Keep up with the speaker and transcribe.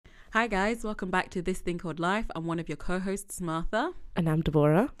Hi guys, welcome back to This Thing Called Life. I'm one of your co-hosts, Martha. And I'm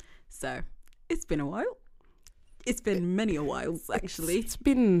Deborah. So, it's been a while. It's been many a whiles, actually. It's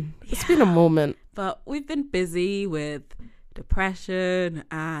been a moment. But we've been busy with depression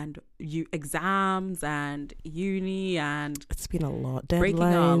and exams and uni and It's been a lot. breaking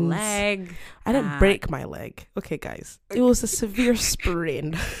our Deadlines. leg. I didn't break my leg. Okay, guys. It was a severe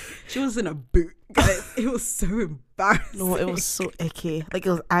sprain. She was in a boot, guys. It was so embarrassing. No, it was so icky. Like, it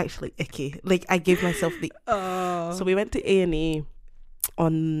was actually icky. Like, I gave myself the... So we went to A&E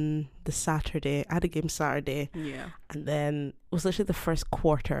on the Saturday. I had a game Saturday. Yeah. And then it was literally the first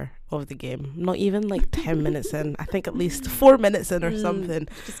quarter of the game. Not even like 10 minutes in. I think at least 4 minutes in or something.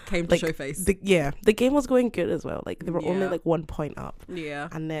 Just came to Like, show face. The game was going good as well. Like, they were only Yeah. like 1 point up. Yeah.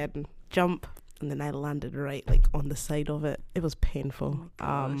 And then jump, and then I landed right like on the side of it. It was painful. Oh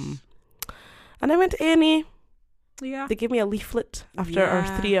my gosh. And I went to A&E. Yeah. They gave me a leaflet after our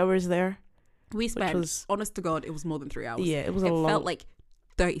Yeah. 3 hours there. We spent, was- honest to God, it was more than 3 hours. Yeah, it was It a long. felt like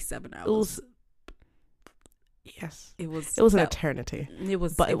 37 hours. it was. Yes, It was it was an felt- eternity, It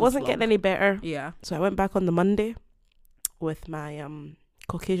was, but it wasn't getting any better. Yeah. So I went back on the Monday with my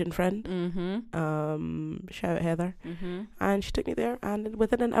Caucasian friend. Mm-hmm. Shout out Heather, Mm-hmm. and she took me there, and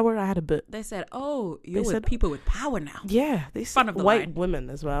within an hour I had a boot. They said, "Oh, you're They with said- people with power now." Yeah, they Front said of the white line. women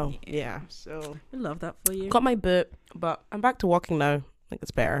as well. Yeah. Yeah, so We love that for you. got my boot, but I'm back to walking now. Like,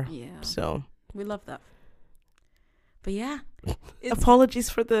 it's better. Yeah, So we love that. But yeah, it's, apologies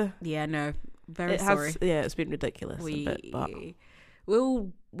for the. yeah, no, very It sorry. has, yeah, it's been ridiculous. a bit, but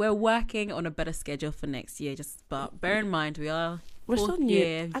We're working on a better schedule for next year. But bear in mind, we are we're fourth still new,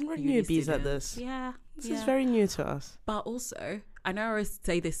 year and we're uni newbies at students. this. Yeah, This yeah. is very new to us. But also, I know I always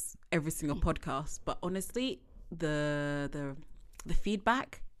say this every single podcast, but honestly, the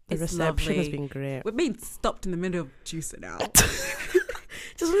feedback The is reception has lovely. been great. We're being stopped in the middle of juicing out.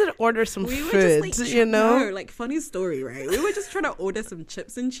 Just wanted to order some We were food, just like, you know. no, like, funny story, right? We were just trying to order some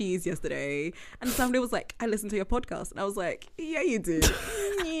chips and cheese yesterday, and somebody was like, "I listened to your podcast," and I was like, "Yeah, you do,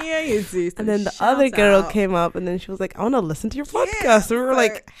 yeah, you do." So And then the shout other girl out. came up, and then she was like, "I want to listen to your Yeah, podcast." And we were so-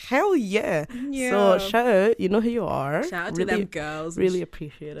 like, "Hell yeah!" Yeah. So shout out, you know who you are. Shout out to really, them girls. really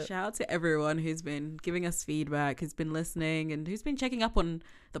appreciate it. Shout out to everyone who's been giving us feedback, who's been listening, and who's been checking up on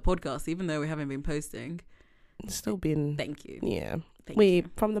the podcast, even though we haven't been posting. It's still been, Thank you. yeah. Thank We you.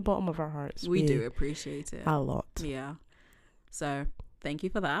 from the bottom of our hearts, We do appreciate it. a lot. Yeah. So thank you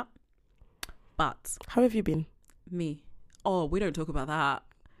for that. But How have you been? me, oh, we don't talk about that.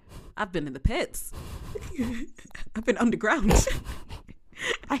 I've been in the pits. I've been underground.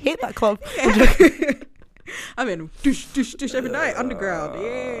 I hate that club. I've been douche, douche, douche every night underground.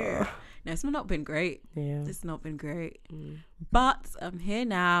 Yeah. No, it's not been great. Yeah. It's not been great. Mm. But I'm here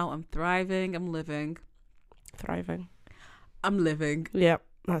now. I'm thriving. I'm living. Thriving. I'm living. Yeah,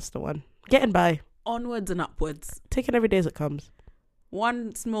 that's the one. Getting by. Onwards and upwards. Taking every day as it comes.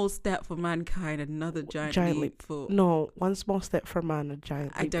 One small step for mankind, another giant Giant leap for... No, one small step for man, a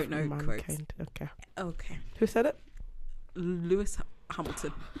giant I leap don't for know quotes. mankind. Okay. Okay. Who said it? Lewis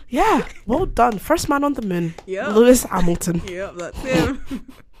Hamilton. Yeah, well done. First man on the moon. Yeah. Lewis Hamilton. Yep, that's him.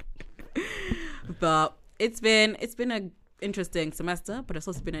 But it's been a interesting semester, but it's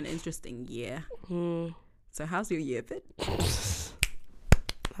also been an interesting year. Mm, So how's your year been?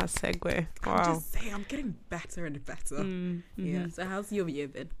 that segue. I'm Wow. just saying, I'm getting better and better. Mm, Yeah. mhm. So how's your year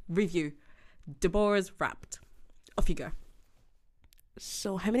been? Review. Deborah's wrapped. Off you go.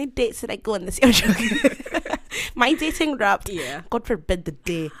 So how many dates did I go on this year? I'm joking. My dating wrapped. Yeah. God forbid the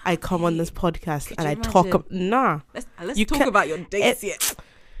day I come on this podcast Could and you I talk imagine? nah. Let's You talk can't- about your dates yet.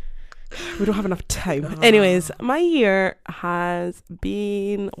 We don't have enough time. Oh. Anyways, my year has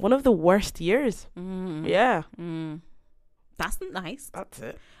been one of the worst years. Mm. Yeah. Mm. That's nice. That's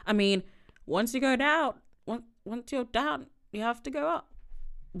it. I mean, once you go down, once you're down, you have to go up.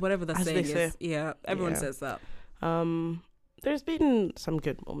 Whatever the As saying they is. say. Yeah, everyone Yeah. says that. There's been some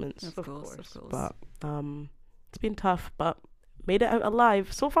good moments, Of of course, course, of course. but it's been tough, but made it out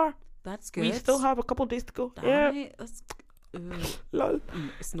alive so far. That's good. We still have a couple days to go. Yeah. Right, that's, Lol.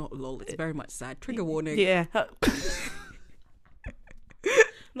 it's not lol. It's very much sad. Trigger warning. Yeah.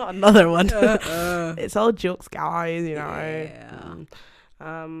 Not another one. Uh, It's all jokes, guys, you know.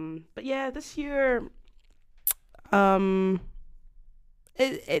 Yeah. But yeah, this year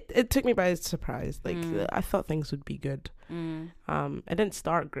it took me by surprise. Like Mm. I thought things would be good. mm, It didn't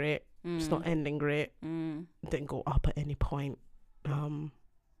start great. It's not mm, ending great. mm. It didn't go up at any point. I'm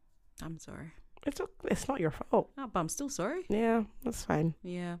sorry. It's not your fault. Oh, but I'm still sorry. Yeah, that's fine.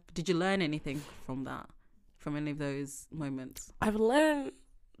 Yeah. Did you learn anything from that? From any of those moments? I've learned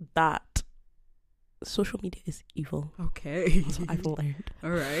that social media is evil. Okay. That's what I've learned.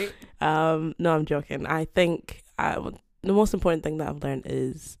 All right. No, I'm joking. I think the most important thing that I've learned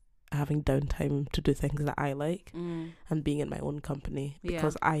is having downtime to do things that I like and being in my own company,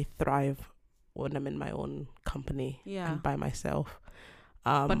 because I thrive when I'm in my own company and by myself.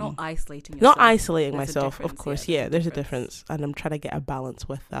 But not isolating yourself. Not isolating myself, of course. Yeah, there's a difference. And I'm trying to get a balance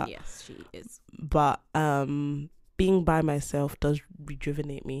with that. Yes, she is. But being by myself does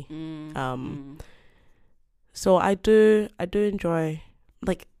rejuvenate me. So I do enjoy,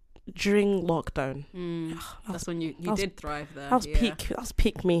 like, during lockdown. That's when you did thrive there. That was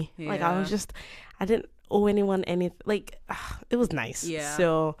peak me. Yeah. Like, I didn't owe anyone anything. Like, it was nice. Yeah.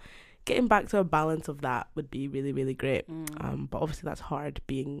 So getting back to a balance of that would be really, really great. But obviously that's hard,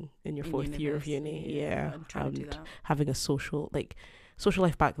 being in your fourth year of uni. Yeah. And trying to do that. Having a social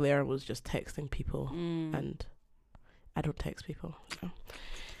life back there was just texting people, and I don't text people. So.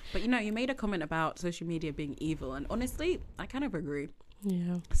 But you made a comment about social media being evil, and honestly, I kind of agree.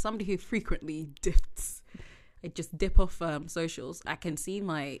 Yeah. Somebody who frequently dip off socials, I can see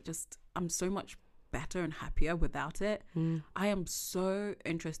I'm so much better and happier without it. I am so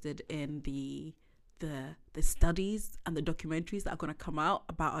interested in the studies and the documentaries that are going to come out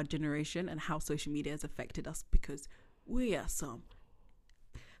about our generation and how social media has affected us, because we are some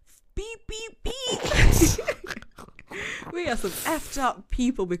beep beep beep. We are some effed up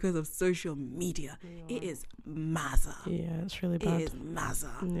people because of social media. It is Mazza. Yeah, it's really bad. It is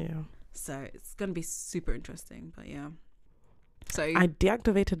Mazza. Yeah. So it's going to be super interesting. But yeah. So I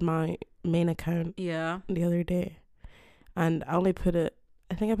deactivated my main account the other day. And I only put it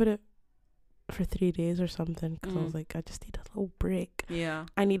for 3 days or something, because I was like, I just need a little break. Yeah.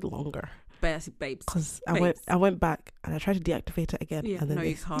 I need longer. Babes. Because I went back and I tried to deactivate it again. Yeah, and then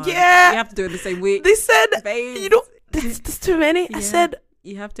you can't. Yeah. You have to do it the same week. They said, babes, there's too many. Yeah. I said,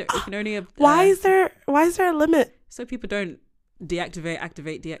 you have to. You can only. why is there a limit? So people don't deactivate,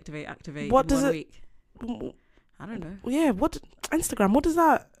 activate. What in does 1 it? week. I don't know. Yeah. What Instagram? What does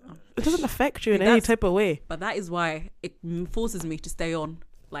that? It doesn't affect you in any type of way. But that is why it forces me to stay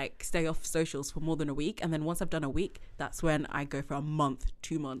off socials for more than a week, and then once I've done a week, that's when I go for a month,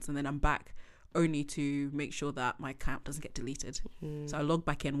 2 months, and then I'm back, only to make sure that my account doesn't get deleted. So I log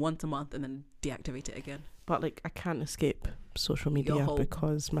back in once a month and then deactivate it again. But I can't escape social media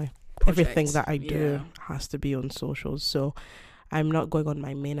because my project, everything that I do has to be on socials. So I'm not going on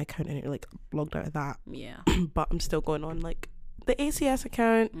my main account and logged out of that. Yeah. But I'm still going on the ACS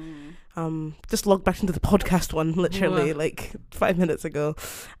account. Just logged back into the podcast one literally 5 minutes ago,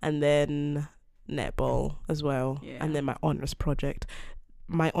 and then netball as well, and then my honours project.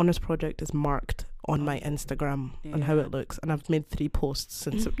 My honours project is marked on my Instagram and how it looks, and I've made 3 posts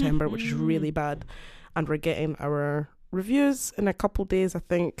since September, which is really bad. And we're getting our reviews in a couple days, I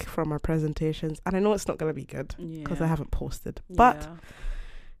think, from our presentations, and I know it's not going to be good because I haven't posted, but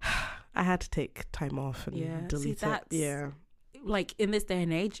I had to take time off and delete it. Yeah, in this day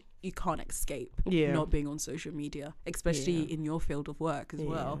and age, you can't escape not being on social media, especially in your field of work as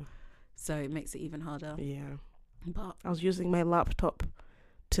well. So it makes it even harder. Yeah, but I was using my laptop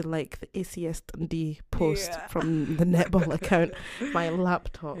to the ACS Dundee post from the netball account. My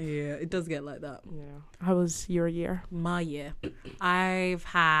laptop. Yeah, it does get like that. Yeah. How was your year? My year. I've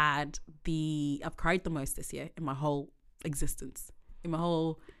cried the most this year in my whole existence. In my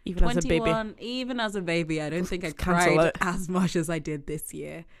whole even 21, as a baby. Even as a baby, I don't think I cried as much as I did this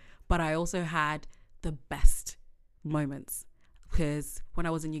year. But I also had the best moments, because when I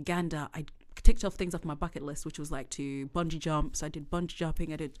was in Uganda, I ticked off things off my bucket list, which was to bungee jump. So I did bungee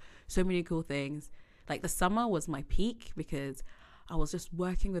jumping. I did so many cool things. The summer was my peak, because I was just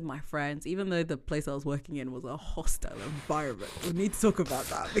working with my friends, even though the place I was working in was a hostile environment. We need to talk about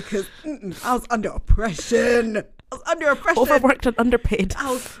that, because I was under oppression. Overworked and underpaid.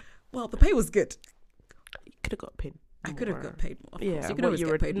 The pay was good. You could have got paid more. I could have got paid more. Of course. Yeah, you could always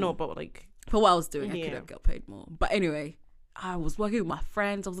get paid more. No, but for what I was doing, I could have got paid more. But anyway, I was working with my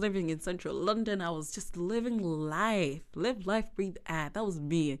friends. I was living in central London. I was just living life. Live life, breathe air. That was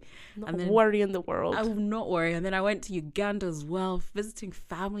me. Not worrying the world. I will not worry. And then I went to Uganda as well, visiting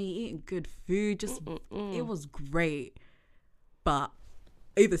family, eating good food. It was great. But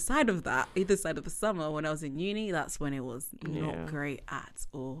either side of the summer, when I was in uni, that's when it was not great at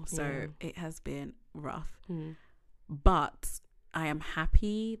all. So it has been rough. But I am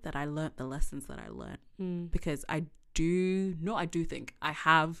happy that I learnt the lessons that I learnt, because I do think I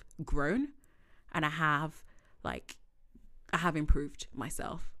have grown, and I have improved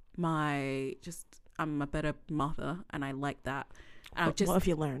myself. I'm a better mother, and I like that. And what have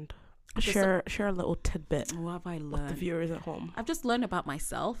you learned? Share a little tidbit. What have I learned? With the viewers at home. I've just learned about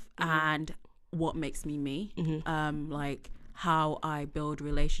myself, and what makes me me. Mm-hmm. Like how I build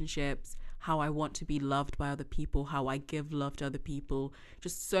relationships, how I want to be loved by other people, how I give love to other people.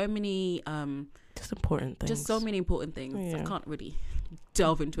 Just so many just important things. Just so many important things. Yeah. I can't really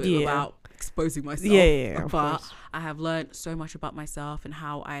delve into it without exposing myself. Yeah, but I have learned so much about myself and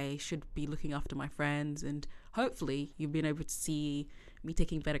how I should be looking after my friends, and hopefully you've been able to see me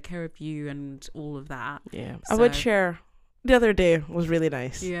taking better care of you and all of that. Yeah. So, I would share the other day was really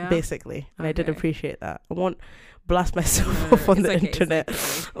nice, basically. And I did appreciate that. I won't blast myself on the internet.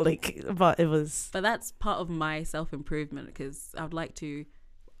 But it was... But that's part of my self-improvement, because I would like to,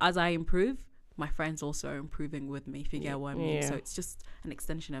 as I improve, my friends also are improving with me, if you get what I mean. So it's just an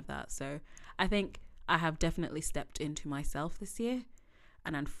extension of that. So I think I have definitely stepped into myself this year.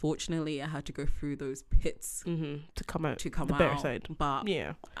 And unfortunately, I had to go through those pits to come out the better side. But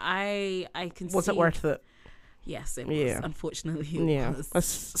I can see... Was it worth it? Yes, it was. Unfortunately, it was. As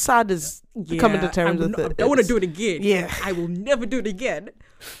sad as coming to terms with it. I don't want to do it again. Yeah. I will never do it again.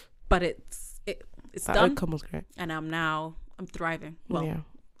 But it's that done. Outcome was great. And I'm thriving. Well,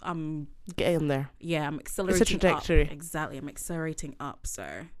 I'm getting there. Yeah, I'm accelerating. It's a trajectory. Up. Exactly. I'm accelerating up. So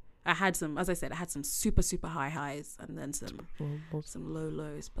I had some, as I said, super, super high highs and then some low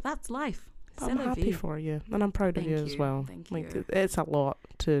lows. But that's life. I'm happy for you. And I'm proud of you as well. Thank you. It's a lot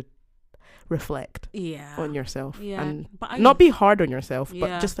to reflect on yourself. Yeah. And not be hard on yourself,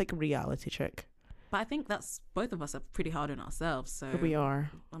 but just like a reality check. But I think that's, both of us are pretty hard on ourselves. So we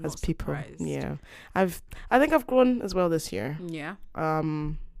are as people. Surprised. Yeah. I think I've grown as well this year. Yeah.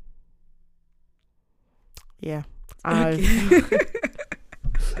 Yeah. That's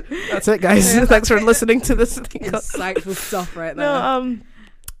it, guys. Thanks for listening to this. Insightful stuff right there. No,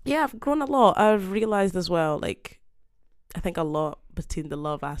 I've grown a lot. I've realized as well, like, I think a lot between the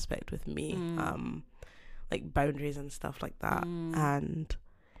love aspect with me, like boundaries and stuff like that, and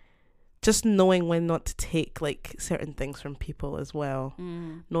just knowing when not to take like certain things from people as well,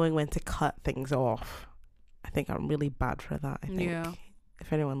 knowing when to cut things off. I think I'm really bad for that. I think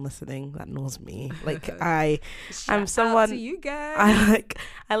if anyone listening that knows me, like I'm someone, to you guys.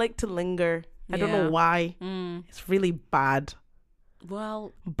 I like to linger. I don't know why. It's really bad.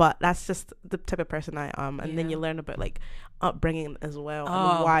 Well, but that's just the type of person I am. And then you learn about like upbringing as well,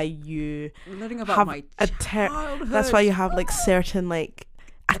 and why you learning about have my childhood. That's why you have like certain like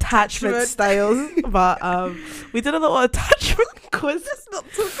attachment styles. But we did a little attachment quiz. Let's not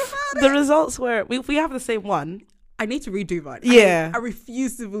talk about it. The results were we have the same one. I need to redo mine. Yeah. I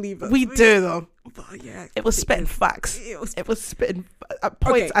refuse to believe it. We do though. But yeah, it was spitting facts. It was spitting at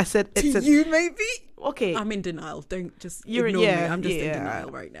points. I said it's you maybe. Okay. I'm in denial. Don't just ignore me. I'm just in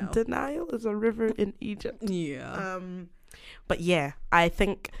denial right now. Denial is a river in Egypt. Yeah. But yeah, I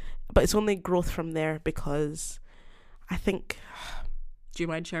think, but it's only growth from there, because I think. Do you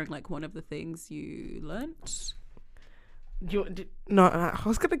mind sharing like one of the things you learnt? No, I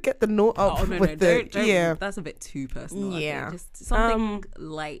was gonna get the note up. Oh no, don't, that's a bit too personal. Yeah, just something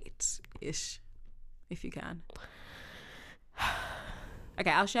light-ish, if you can. Okay,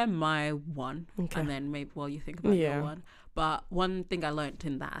 I'll share my one, and then maybe while you think about your one. But one thing I learned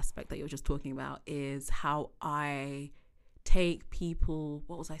in that aspect that you were just talking about is how I take people.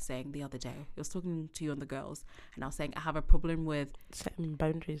 What was I saying the other day? I was talking to you and the girls, and I was saying I have a problem with setting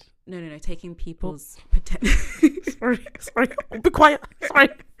boundaries. No, taking people's potential. Sorry. Be quiet.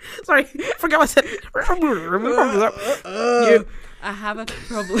 Sorry. Forget what I said. I have a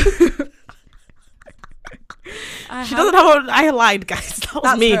problem. She doesn't have an eye line, guys.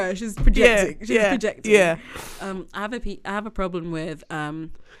 That's me. Her. She's projecting. She's projecting. Yeah. I have a problem with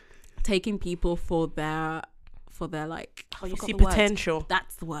taking people for their like. You see potential.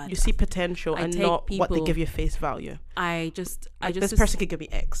 That's the word. You see potential and not what they give you face value. This person could give me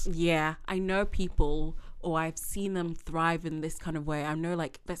X. Yeah, I know people, or I've seen them thrive in this kind of way. I know,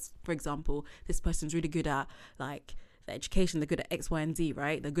 like, for example, this person's really good at like their education. They're good at X, Y, and Z,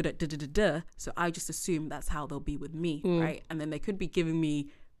 right? They're good at da. So I just assume that's how they'll be with me, right? And then they could be giving me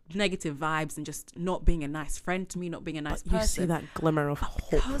negative vibes and just not being a nice friend to me, not being a nice person. You see that glimmer of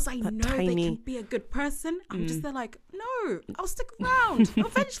hope. Because I know they can be a good person, I'm just there like, no, I'll stick around.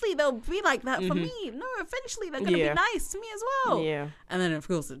 Eventually they'll be like that for me. No, eventually they're going to be nice to me as well. Yeah. And then, of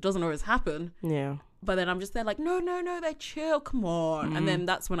course, it doesn't always happen. Yeah. But then I'm just there like, no, they're chill, come on. And then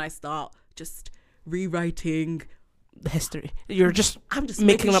that's when I start just rewriting history. I'm just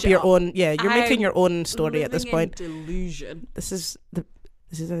making up your your own. Yeah, you're making your own story at this point. Delusion. This is the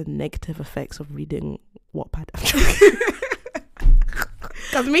negative effects of reading Wattpad.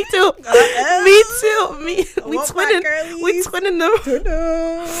 Cause me too. Me too. We twinning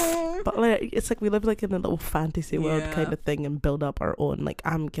them. But like, it's like we live like in a little fantasy world kind of thing and build up our own. Like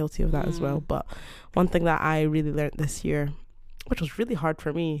I'm guilty of that as well. But one thing that I really learned this year, which was really hard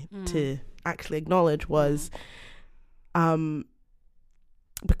for me to actually acknowledge, was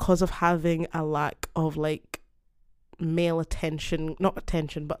because of having a lack of like male attention, not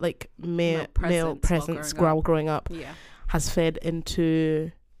attention, but like male presence while growing up, has fed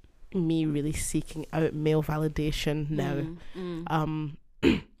into me really seeking out male validation now.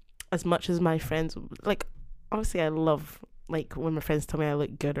 As much as my friends, like, obviously I love like when my friends tell me I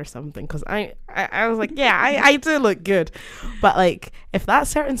look good or something, because I was like, yeah, I do look good, but like if that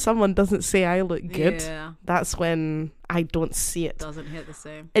certain someone doesn't say I look good, that's when I don't see it. Doesn't hit the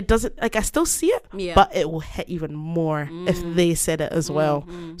same. It doesn't, like, I still see it, but it will hit even more if they said it as well.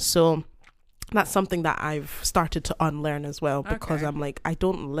 So that's something that I've started to unlearn as well, because I'm like, I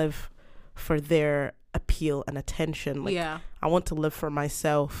don't live for their appeal and attention. Like, I want to live for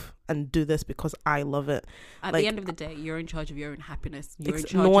myself and do this because I love it. At the end of the day, you're in charge of your own happiness. You're in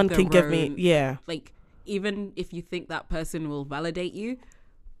charge no one of can give me like, even if you think that person will validate you,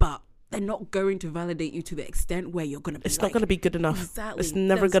 but they're not going to validate you to the extent where you're gonna be, it's not going to be good enough. Exactly. It's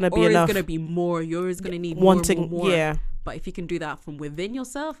never going to be enough. It's going to be more. You're always going to need wanting more. But if you can do that from within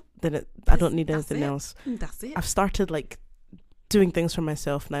yourself, then I don't need anything else. That's it. I've started like doing things for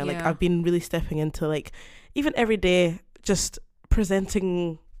myself now. Like I've been really stepping into like, even every day, just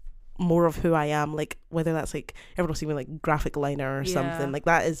presenting more of who I am, like whether that's like, everyone see me like graphic liner or something, like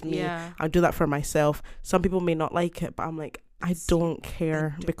that is me. I do that for myself. Some people may not like it, but I'm like, I don't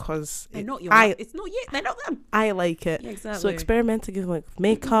care, because it's not you, they're not them. I like it. Exactly. So experimenting with like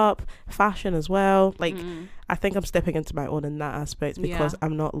makeup, fashion as well. Like I think I'm stepping into my own in that aspect, because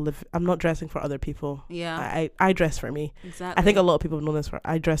I'm not dressing for other people. I dress for me. Exactly. I think a lot of people know this.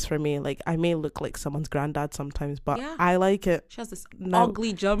 I dress for me. Like I may look like someone's granddad sometimes, but I like it. She has this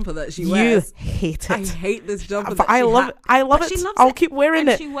ugly jumper that she wears. You hate it. I hate this jumper. But I love it. I love it. I'll keep wearing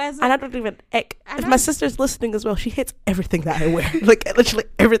it. She wears it. And I don't even. If my sister's listening as well, she hates everything that I wear. Like literally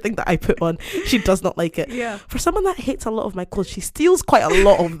everything that I put on, she does not like it. For someone that hates a lot of my clothes, she steals quite a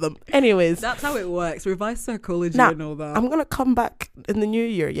lot of them. Anyways, that's how it works. Reverse psychology and all that. I'm gonna come back in the new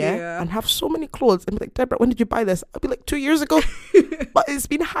year, and have so many clothes and be like, Deborah, when did you buy this? I'll be like, 2 years ago. But it's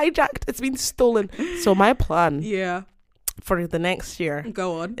been hijacked. It's been stolen. So my plan, for the next year,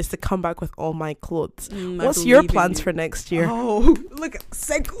 is to come back with all my clothes. What's your plans for next year? Oh, look at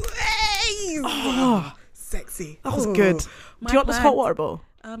segues. Oh, sexy. That was good. Do you want this hot water bowl?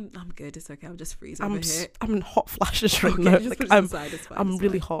 I'm good. It's okay. I'll just freeze over here. I'm in hot flashes right now. Like, I'm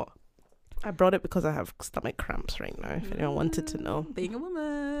really hot. I brought it because I have stomach cramps right now, if anyone wanted to know. Being a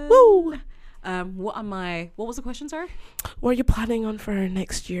woman. Woo! What was the question, sorry? What are you planning on for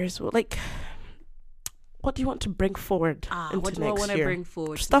next year's? Like, what do you want to bring forward into next year? What do I want to bring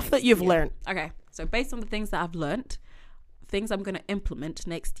forward? Stuff that you've learned. Okay, so based on the things that I've learned, things I'm going to implement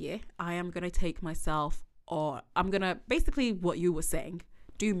next year, I am going to take myself, or I'm going to, basically what you were saying,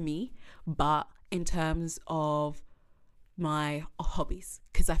 do me, but in terms of my hobbies,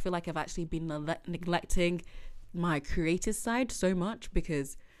 because I feel like I've actually been neglecting my creative side so much,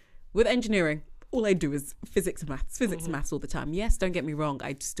 because with engineering, all I do is physics and maths all the time. Yes, don't get me wrong,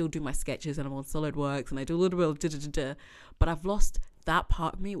 I still do my sketches and I'm on SolidWorks and I do a little bit of but I've lost that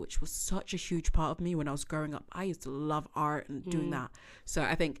part of me, which was such a huge part of me when I was growing up. I used to love art and doing that. So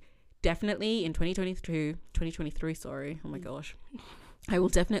I think definitely in 2023, oh my gosh, I will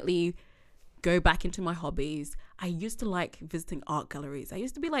definitely go back into my hobbies. I used to like visiting art galleries. I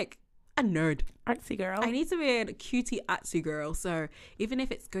used to be like a nerd. Artsy girl. I need to be a cutie artsy girl. So even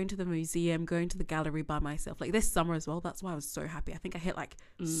if it's going to the museum, going to the gallery by myself, like this summer as well, that's why I was so happy. I think I hit like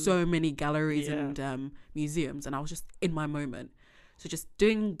so many galleries and museums, and I was just in my moment. So just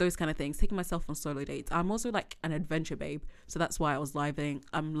doing those kind of things, taking myself on solo dates. I'm also like an adventure babe. So that's why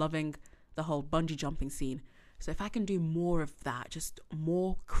I'm loving the whole bungee jumping scene. So if I can do more of that, just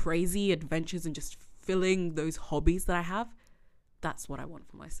more crazy adventures and just filling those hobbies that I have, that's what I want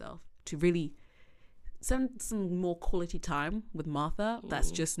for myself. To really spend some more quality time with Martha.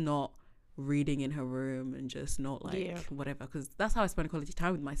 That's just not reading in her room and just not like whatever. Because that's how I spend quality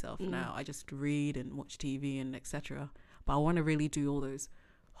time with myself now. I just read and watch TV and etc. But I want to really do all those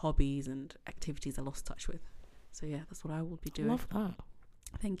hobbies and activities I lost touch with. So yeah, that's what I will be doing. Love that.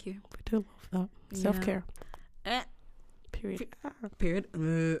 Thank you. We do love that. Self-care. Period.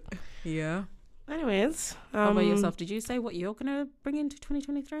 Yeah. Anyways, how about yourself? Did you say what you're gonna bring into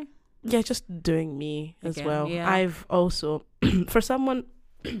 2023? Yeah, just doing me as well. Yeah. I've also, for someone,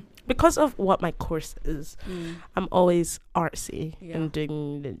 because of what my course is, I'm always artsy and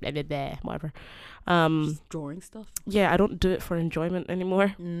doing whatever. Just drawing stuff. Yeah, I don't do it for enjoyment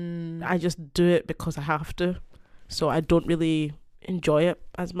anymore. I just do it because I have to. So I don't really enjoy it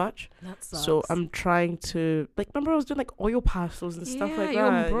as much. That sucks. So I'm trying to, like, remember I was doing like oil pastels and stuff like that. You're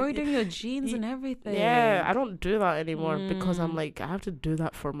embroidering your jeans and everything. Yeah, I don't do that anymore because I'm like, I have to do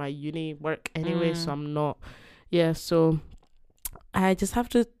that for my uni work anyway. So I'm not. Yeah, so I just have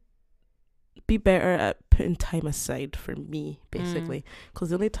to be better at putting time aside for me, basically, because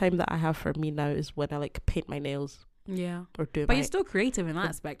the only time that I have for me now is when I like paint my nails. Yeah, or do. But you're still creative in that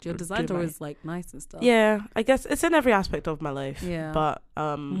aspect. Your design's always like nice and stuff. Yeah, I guess it's in every aspect of my life. Yeah, but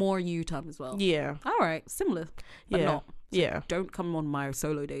more you time as well. Yeah. All right, similar, but not. So yeah. Don't come on my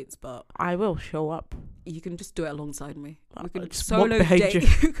solo dates, but I will show up. You can just do it alongside me. We can solo date.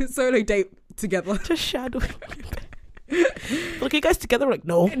 Solo date together. Just shadow. Look, you guys together? Like,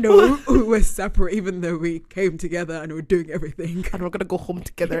 no, we're separate. Even though we came together and we're doing everything, and we're gonna go home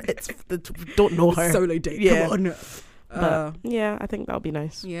together. It's don't know her. Solo date. Yeah. Come on. But yeah, I think that'll be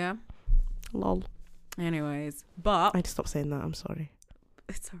nice. Yeah. Lol. Anyways, but I had to stop saying that. I'm sorry.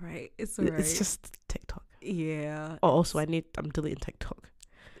 It's alright. It's alright. It's just TikTok. Yeah. Oh, also, I'm deleting TikTok.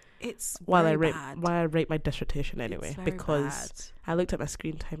 It's while I write my dissertation anyway, because bad. I looked at my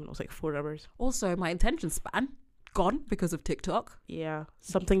screen time and it was like 4 hours. Also, my attention span gone because of TikTok. Yeah,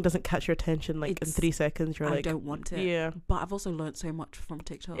 something doesn't catch your attention like in 3 seconds. You're like, I don't want it. Yeah, but I've also learned so much from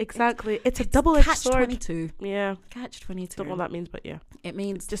TikTok. Exactly, it's a double-edged sword. Catch-22. Yeah, catch-22. Don't know what that means, but yeah, it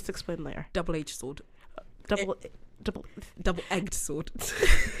means just explain later. Double-edged sword. Double-egged sword.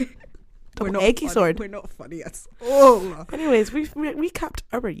 Eggy sword. We're not funny at all. Anyways, we've recapped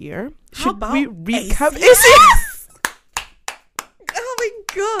our year. How about we recap ACS? Oh my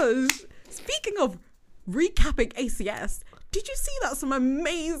gosh! Speaking of recapping ACS, did you see that some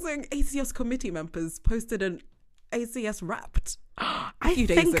amazing ACS committee members posted an ACS Wrapped? I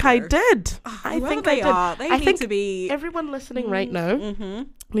think I did. I think they are. They need to be. Everyone listening right now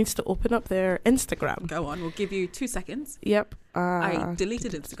needs to open up their Instagram. Go on. We'll give you 2 seconds. Yep. I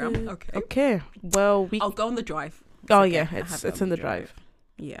deleted Instagram. Okay. Okay. Well, I'll go on the drive. Yeah, it's in the drive.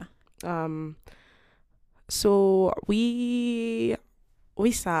 Yeah. So we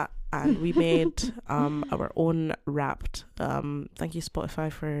sat and we made our own Wrapped. Thank you,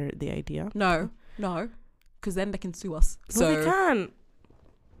 Spotify, for the idea. No, because then they can sue us. So they can.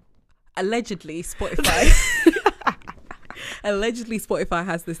 Allegedly, Spotify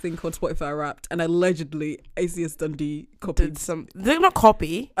has this thing called Spotify Wrapped, and allegedly ACS Dundee copied Did not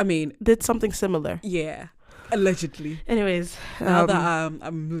copy. I mean, did something similar. Yeah, allegedly. Anyways, now that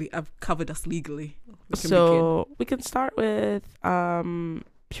I've covered us legally, we can start with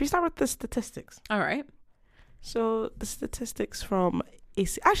should we start with the statistics? All right. So the statistics from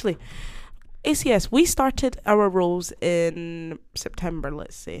ACS, we started our roles in September,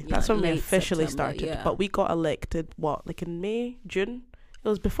 let's say. That's when we officially started. Yeah. But we got elected, like in May, June? It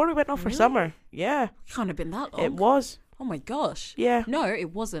was before we went off for summer. Yeah. It can't have been that long. It was. Oh my gosh. Yeah. No,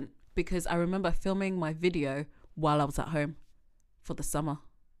 it wasn't. Because I remember filming my video while I was at home for the summer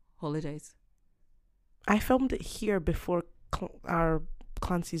holidays. I filmed it here before our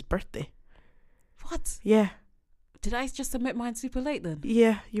Clancy's birthday. What? Yeah. Did I just submit mine super late then?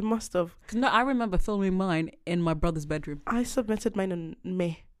 Yeah, you must have. No, I remember filming mine in my brother's bedroom. I submitted mine in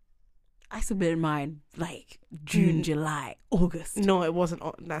May. I submitted mine like June, July, August. No, it wasn't.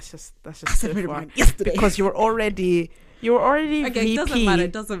 That's just. I submitted mine yesterday because you were already okay, VP.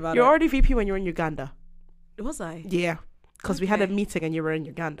 It doesn't matter. You're already VP when you were in Uganda. Was I? Yeah, because we had a meeting and you were in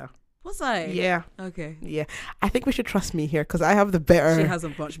Uganda. Was I? Yeah. Okay. Yeah, I think we should trust me here because I have the better. She has a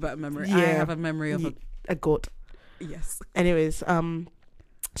much better memory. Yeah. I have a memory of a goat. Yes. Anyways,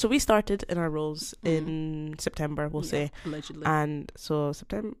 so we started in our roles in September, we'll say. Allegedly. And so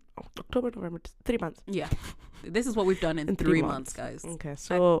September, October, November, 3 months. Yeah. This is what we've done in 3 months, guys. Okay,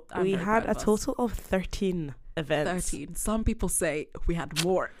 so we had a total of 13 events. 13. Some people say we had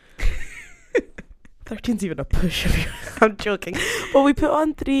more. 13's even a push. I'm joking. But we put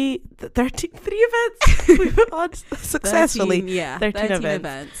on 3 events. We put on successfully 13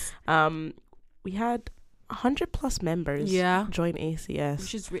 events. We had 100+ members join ACS,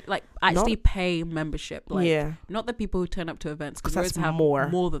 which is actually pay membership, not the people who turn up to events, because that's have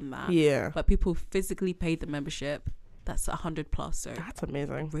more than that, but people who physically paid the membership. That's 100+, so that's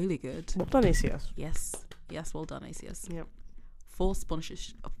amazing, really good. Well done, ACS. Yes, well done, ACS. Yep. 4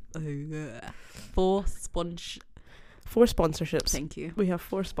 sponsorships. 4 sponsorships. Thank you. We have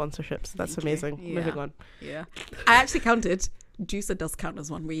 4 sponsorships. That's amazing. Moving on. Yeah, I actually counted Juicer does count as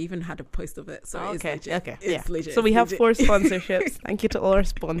one. We even had a post of it. So it's legit. Okay. It's legit. So we have 4 sponsorships. Thank you to all our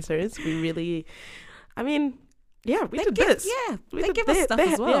sponsors. We really, I mean, yeah, we did this. Yeah, they give us stuff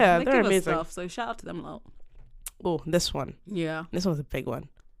as well. Yeah, they they're give amazing. us stuff. So shout out to them lot. Oh, this one. Yeah. This one's a big one.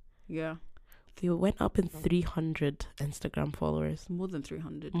 Yeah. They went up in 300 Instagram followers. More than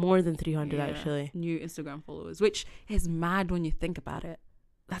 300. More than 300, actually. New Instagram followers, which is mad when you think about it.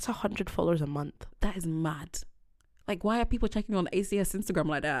 That's 100 followers a month. That is mad. Like, why are people checking on ACS Instagram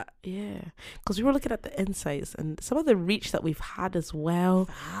like that? Yeah. Because we were looking at the insights and some of the reach that we've had as well.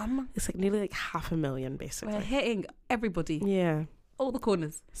 It's like nearly like 500,000, basically. We're hitting everybody. Yeah. All the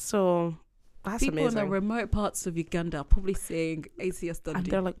corners. So that's people amazing. in the remote parts of Uganda are probably saying ACS Dundee. And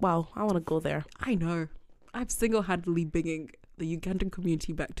they're like, wow, I want to go there. I know. I'm single-handedly bringing the Ugandan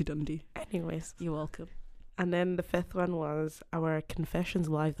community back to Dundee. Anyways. You're welcome. And then the 5th one was our confessions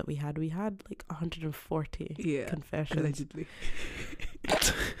live that we had. We had like 140 confessions. Allegedly.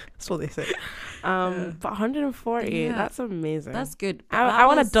 That's what they say. But 140, that's amazing. That's good. I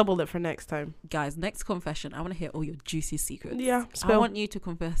want to double it for next time. Guys, next confession, I want to hear all your juicy secrets. Yeah. I want you to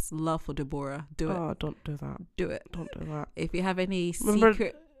confess love for Deborah. Do it. Oh, don't do that. Do it. Don't do that. If you have any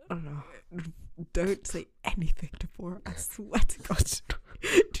secret... Oh, no. Don't say anything, Deborah. I swear to God.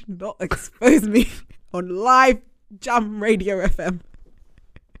 Do not expose me on live Jam Radio FM.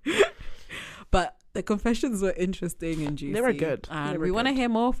 But the confessions were interesting and juicy. They were good. And we want to hear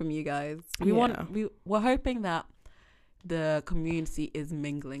more from you guys. We're hoping that the community is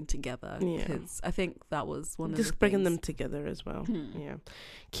mingling together, because I think that was one of the just bringing them together as well. Yeah.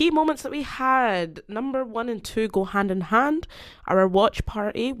 Key moments that we had. Number 1 and 2 go hand in hand. Our watch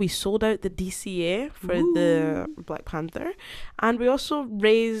party, we sold out the DCA for the Black Panther, and we also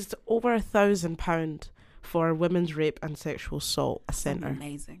raised over £1,000 for Women's Rape and Sexual Assault Centre.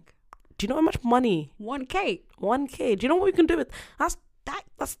 Amazing. Do you know how much money? 1K. Do you know what we can do with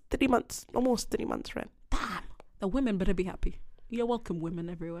that's 3 months, almost 3 months rent. Damn. The women better be happy. You're welcome, women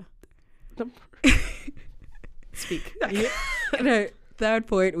everywhere. Speak. No, third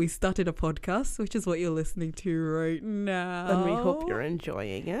point, we started a podcast, which is what you're listening to right now. And we hope you're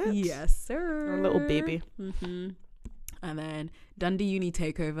enjoying it. Yes, sir. Our little baby. Mm-hmm. And then Dundee Uni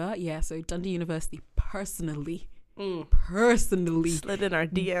takeover. Yeah, so Dundee University personally slid in our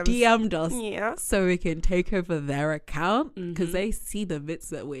DM'd us, so we can take over their account, because they see the bits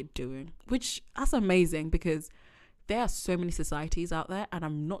that we're doing, which that's amazing, because there are so many societies out there, and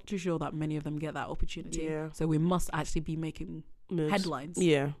I'm not too sure that many of them get that opportunity. So we must actually be making moves. Headlines,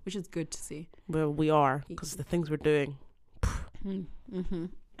 which is good to see. Well, we are, because the things we're doing. And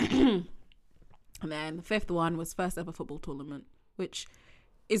then the 5th one was first ever football tournament, which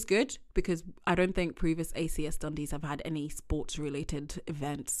is good, because I don't think previous ACS Dundees have had any sports related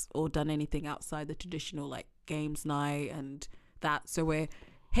events or done anything outside the traditional like games night and that. So we're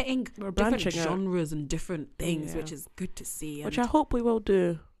hitting different genres and different things, which is good to see. Which I hope we will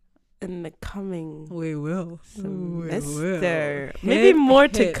do in the coming semester. Maybe more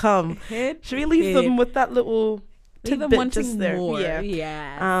to come. Should we leave them with that little tidbit just there? More.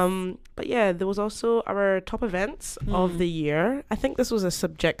 But yeah, there was also our top events of the year. I think this was a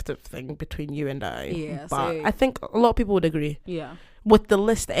subjective thing between you and I. But I think a lot of people would agree. Yeah. With the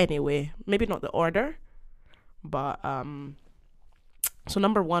list anyway. Maybe not the order. But so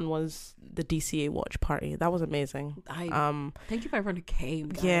number 1 was the DCA watch party. That was amazing. Thank you for everyone who came,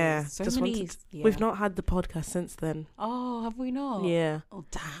 guys. Yeah. So many, We've not had the podcast since then. Oh, have we not? Yeah. Oh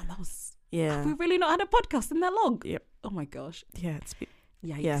damn, that was have we really not had a podcast in that long? Yep. Oh my gosh. Yeah, it's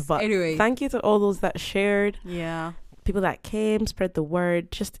yikes. Yeah, but anyway, thank you to all those that shared. Yeah. People that came, spread the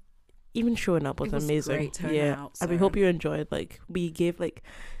word, just even showing up was amazing. Great turnout, and we hope you enjoyed. Like, we gave like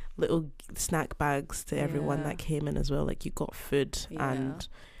little snack bags to everyone that came in as well. Like, you got food and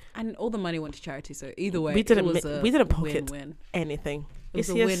all the money went to charity. So either way, we didn't pocket anything. It was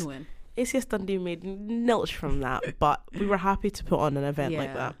a win-win. ACS Dundee made nilch from that, but we were happy to put on an event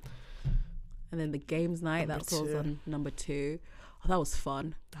like that. And then the games night, that was on number 2. Oh, that was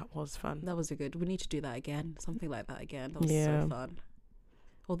fun. That was fun. That was good. We need to do that again. Something like that again. That was so fun.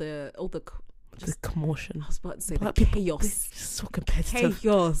 All the commotion. I was about to say Black the chaos. So competitive.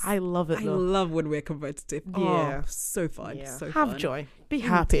 Chaos. I love it. I love when we're competitive. Yeah. Oh, so fun. Yeah. So have fun. Joy. Be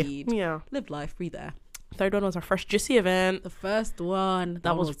happy. Indeed. Yeah. Live life. Be there. 3rd one was our first Juicy event. The first one.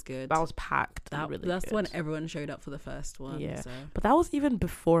 That was good. That was packed. That's when everyone showed up for the first one. Yeah. So. But that was even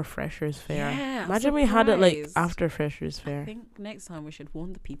before Freshers Fair. Yeah. Imagine we had it like after Freshers Fair. I think next time we should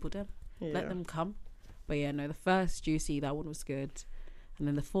warn the people then. Yeah. Let them come. But yeah, no, the first Juicy, that one was good. And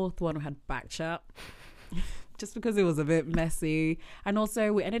then the 4th one we had Back Chat. just because it was a bit messy. And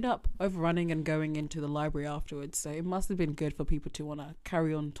also we ended up overrunning and going into the library afterwards. So it must have been good for people to want to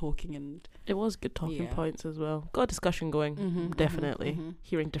carry on talking. And it was good talking points as well. Got a discussion going, definitely.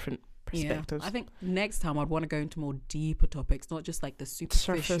 Hearing different perspectives. I think next time I'd want to go into more deeper topics, not just like the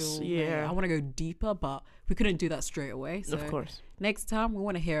superficial. Surface, I want to go deeper, but we couldn't do that straight away. So of course. Next time we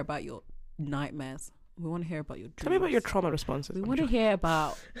want to hear about your nightmares. We want to hear about your dreams. Tell me about your trauma responses. We want to hear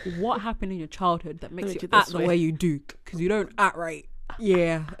about what happened in your childhood that makes you act the way you do, because you don't act right.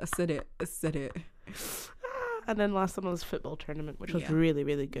 Yeah, I said it. And then last time was football tournament, which was really,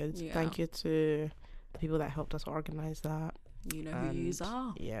 really good. Thank you to the people that helped us organise that. You know who you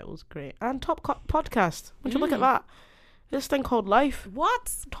are. Yeah, it was great. And top podcast. Would you look at that? This thing called Life.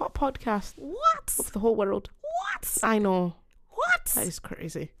 What? Top podcast. What? Of the whole world. What? I know. What? That is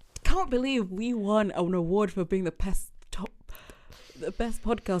crazy. Can't believe we won an award for being the best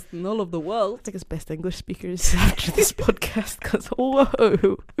podcast in all of the world. I think it's best English speakers after this podcast, because whoa.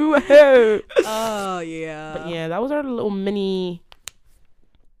 Oh yeah. But yeah, that was our little mini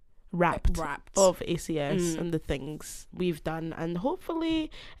wrapped of ACS and the things we've done, and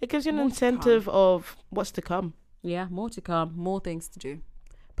hopefully it gives you an incentive of what's to come. Yeah, more to come, more things to do.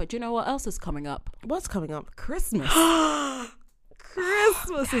 But do you know what else is coming up? What's coming up? Christmas.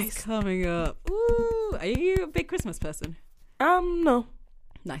 Christmas is coming up. Ooh, are you a big Christmas person? No.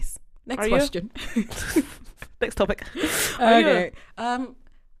 Nice. Next question. Next topic. Okay.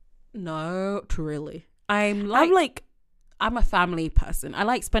 No, really. I'm a family person. I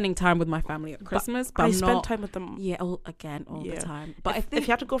like spending time with my family at Christmas, but I spend time with them. Yeah, all the time. But I think if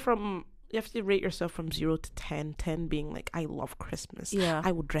you had to you have to rate yourself from 0 to 10. 10 being like, I love Christmas. Yeah,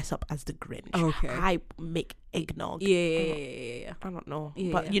 I will dress up as the Grinch. Okay. I make eggnog. Yeah. I don't know,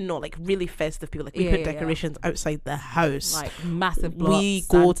 but like really festive people. Like we put decorations outside the house. Like massive. We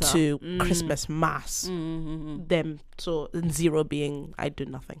go to Christmas mass. Them and 0 being I do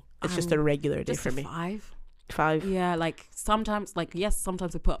nothing. It's just a regular day for me. 5. Yeah, like sometimes,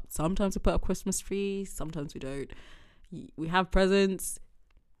 sometimes we put up Christmas trees, sometimes we don't. We have presents.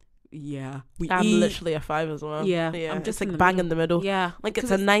 Yeah, I'm literally a 5 as well. Yeah, I'm just like bang in the middle. Yeah, like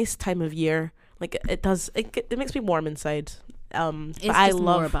it's a nice time of year. Like it makes me warm inside. It's but I just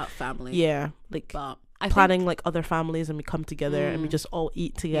love more about family. Yeah, like but planning like other families, and we come together and we just all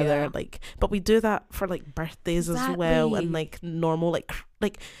eat together. But we do that for like birthdays as well, and like normal like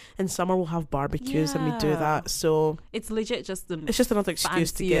in summer we'll have barbecues and we do that. So it's legit just another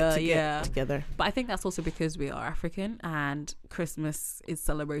excuse to get together. But I think that's also because we are African and Christmas is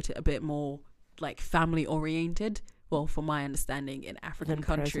celebrated a bit more like family oriented. Well, from my understanding, in African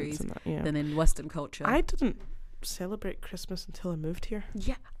countries than in Western culture. I didn't celebrate Christmas until I moved here.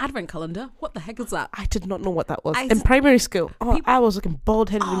 Yeah, advent calendar. What the heck is that? I did not know what that was in primary school. I was looking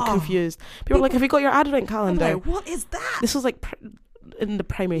bald-headed and confused. People were like, "Have you got your advent calendar?" Like, what is that? This was like in the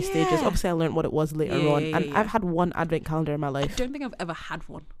primary stages. Obviously, I learned what it was later on, and I've had one advent calendar in my life. I don't think I've ever had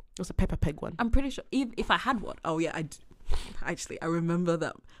one. It was a Peppa Pig one. I'm pretty sure if I had one. Oh yeah, I remember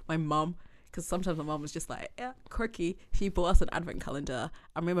that my mum. Because sometimes my mom was just like, quirky. She bought us an advent calendar.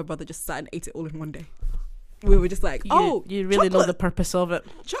 I remember my brother just sat and ate it all in one day. We were just like, you really know the purpose of it.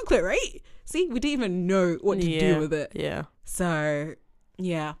 Chocolate, right? See, we didn't even know what to do with it. Yeah. So,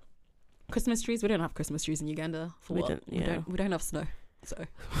 yeah. Christmas trees. We don't have Christmas trees in Uganda. We don't have snow. So,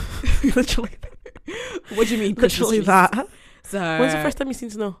 literally. What do you mean? Literally that. So, when's the first time you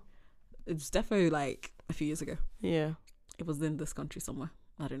seen snow? It's definitely like a few years ago. Yeah. It was in this country somewhere.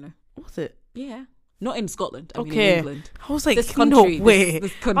 I don't know. Was it? Yeah. Not in Scotland. I mean in England. I was like, this country, no way.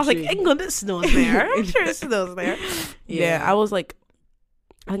 This country. I was like, England, it snows there. I'm sure it snows there. Yeah. I was like,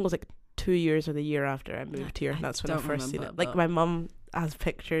 I think it was like 2 years or the year after I moved here. That's when I first seen it. Like my mum has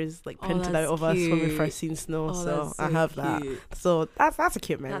pictures like printed out of us when we first seen snow. So I have that. So that's a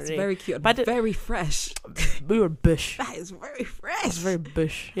cute memory. That's very cute. But very fresh. We were bush. That is very fresh. It's very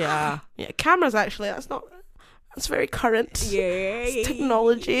bush. Yeah. Yeah. Cameras actually. That's very current. Yeah. It's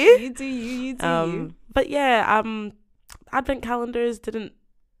technology. You do. But yeah, advent calendars didn't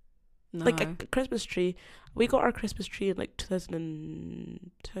like a Christmas tree. We got our Christmas tree in like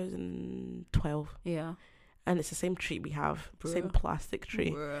 2012. Yeah. And it's the same tree we have. Same plastic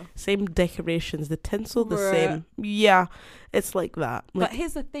tree. Same decorations. The tinsel the same. Yeah. It's like that. Like, but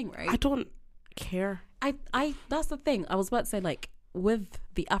here's the thing, right? I don't care. I that's the thing. I was about to say, like, with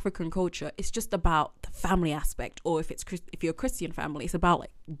the African culture, it's just about the family aspect. Or if you're a Christian family, it's about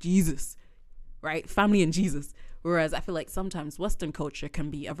like Jesus, right? Family and Jesus. Whereas I feel like sometimes Western culture can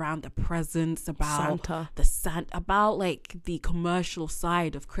be around the presents, about Santa, about like the commercial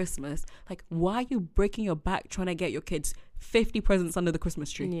side of Christmas. Like, why are you breaking your back trying to get your kids 50 presents under the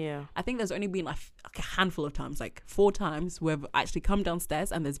Christmas tree. Yeah. I think there's only been like a handful of times, like 4 times, where we've actually come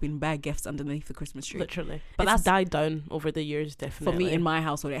downstairs and there's been bare gifts underneath the Christmas tree. Literally. But that's that's died down over the years, definitely. for me in my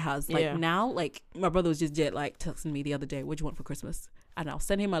household. It has. Like Yeah. now, like my brother was just like texting me the other day, what do you want for Christmas? And I'll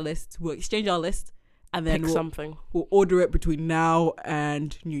send him my list. We'll exchange our list, and then Pick something. we'll order it between now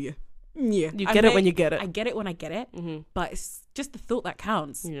and New Year. Yeah, You get it when you get it. I get it when I get it, but it's just the thought that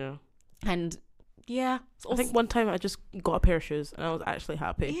counts. Yeah. And yeah, I think one time I just got a pair of shoes and I was actually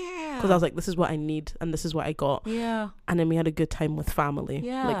happy. Yeah, Because I was like, this is what I need and this is what I got. Yeah. And then we had a good time with family.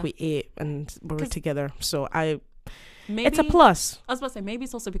 Yeah. Like we ate and we were together. So Maybe, it's a plus. I was about to say, maybe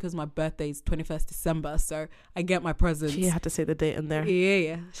it's also because my birthday is 21st December, so I get my presents. She had to say the date in there.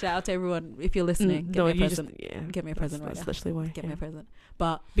 Yeah. Shout out to everyone if you're listening. Get me a present. Get me a present right now. That's literally why. Get me a present.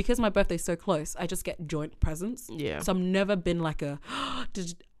 But because my birthday's so close, I just get joint presents. Yeah. So I've never been like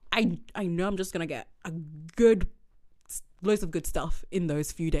I know I'm just gonna get a good loads of good stuff in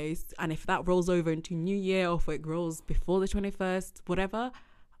those few days, and if that rolls over into New Year or if it rolls before the 21st, whatever,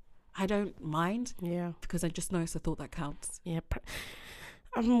 I don't mind. Yeah. Because I just know it's the thought that counts. Yeah.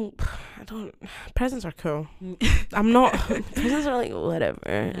 Presents are cool. I'm not presents are like whatever.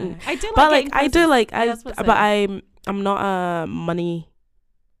 Yeah. I do like, but like I do like but I'm not a money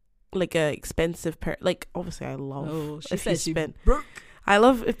like a expensive like obviously I love if you spend. I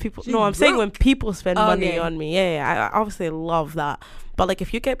love if people I'm saying when people spend money on me. Yeah, I obviously love that. But like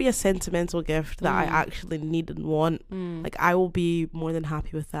if you get me a sentimental gift that I actually need and want, like I will be more than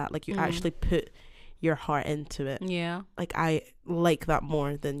happy with that. Like you actually put your heart into it. Yeah. Like I like that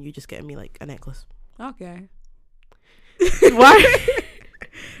more than you just getting me like a necklace. Okay. Why?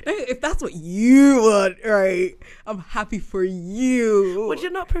 If that's what you want, right? I'm happy for you. Would you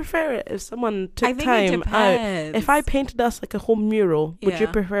not prefer it if someone took time out? If I painted us like a whole mural, would you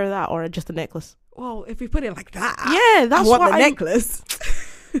prefer that or just a necklace? Well, if we put it like that, yeah, that's I want the necklace.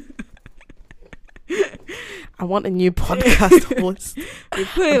 I want a new podcast host. We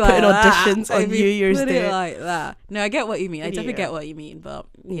put it like auditions that. on New Year's Day. Like that. No, I get what you mean. I definitely get what you mean, but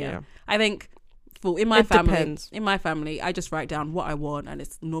yeah. I think in my family, I just write down what I want, and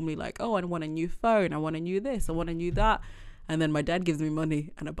it's normally like, oh, I want a new phone, I want a new this, I want a new that, and then my dad gives me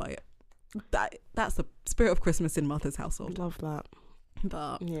money and I buy it. That's the spirit of Christmas in Martha's household. Love that.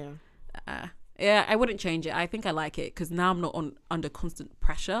 But yeah, I wouldn't change it. I think I like it because now I'm not under constant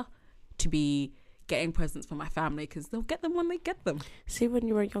pressure to be getting presents for my family because they'll get them when they get them. See, when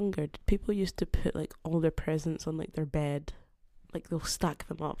you were younger, people used to put like all their presents on like their bed, like they'll stack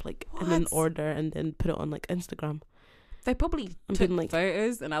them up like in an order and then put it on like Instagram. They probably took like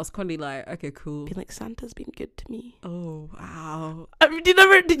photos, and I was kind of like, okay, cool. Being like, Santa's been good to me. Oh wow! I mean, did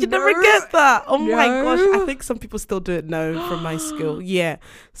you never get that? Oh my gosh! I think some people still do it now from my school. Yeah,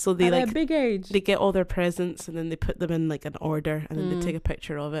 so they at a big age, they get all their presents and then they put them in like an order, and then they take a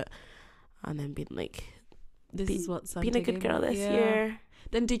picture of it, and then being like, "This is what Santa being a good girl this year."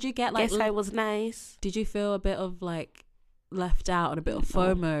 Then did you get like? Guess I was nice. Did you feel a bit of like left out and a bit of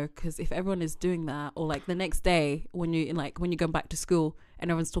FOMO because if everyone is doing that, or like the next day when you go back to school and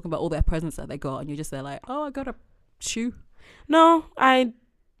everyone's talking about all their presents that they got and you're just there like, oh, I got a shoe? No,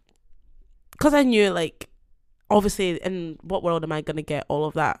 because I knew like obviously in what world am I gonna get all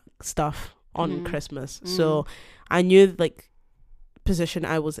of that stuff on Christmas? So I knew like position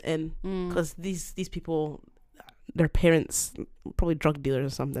I was in because these people, their parents probably drug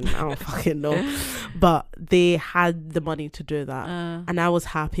dealers or something, I don't fucking know, but they had the money to do that, and I was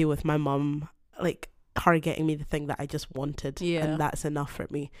happy with my mum like her getting me the thing that I just wanted, and that's enough for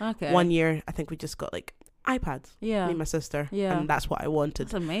me. One year I think we just got like iPads, me and my sister, and that's what I wanted.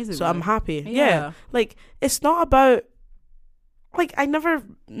 That's amazing. So I'm happy. Like it's not about like I never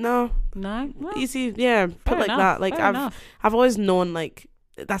easy put like that, like I've always known like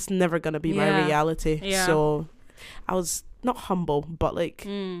that's never gonna be my reality. So I was not humble, but like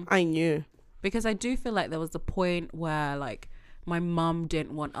I knew, because I do feel like there was a point where like my mum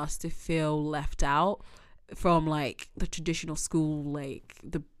didn't want us to feel left out from like the traditional school, like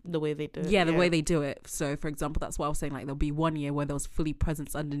the way they do it. The way they do it. So for example, that's why I was saying like there'll be 1 year where there was fully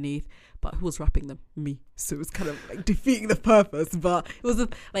presents underneath, but who was wrapping them? Me. So it was kind of like defeating the purpose. But it was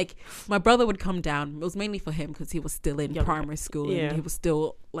like my brother would come down. It was mainly for him because he was still in primary school and he was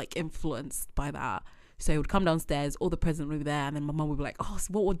still like influenced by that. So he would come downstairs, all the presents would be there, and then my mum would be like, oh,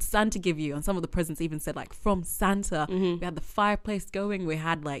 so what would Santa give you? And some of the presents even said like from Santa. We had the fireplace going, we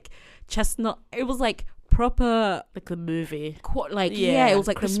had like chestnut, it was like proper like a movie, it was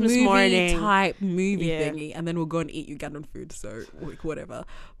like Christmas the movie morning type movie thingy, and then we'll go and eat Ugandan food, so like whatever.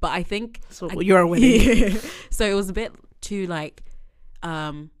 But I think you're winning. So it was a bit too like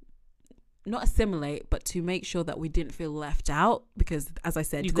not assimilate, but to make sure that we didn't feel left out, because as I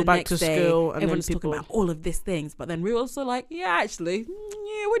said, You the go back next to day, school and everyone's then talking people... about all of these things, but then we're also like, yeah, actually,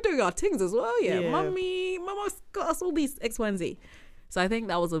 yeah, we're doing our things as well. Yeah, mama's got us all these X, Y, and Z. So I think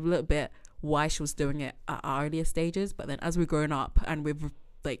that was a little bit why she was doing it at our earlier stages. But then as we've grown up and we've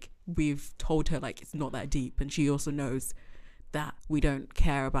told her like it's not that deep, and she also knows that we don't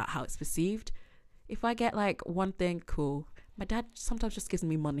care about how it's perceived. If I get like one thing, cool. My dad sometimes just gives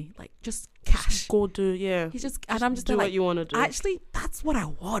me money, like just cash. Just go do, yeah. He's just and I'm just do like, what you want to do. Actually, that's what I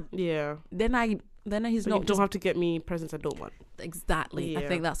want. Yeah. Then he's not. You don't have to get me presents I don't want. Exactly. Yeah. I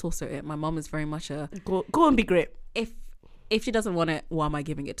think that's also it. My mom is very much a go and be great. If she doesn't want it, why am I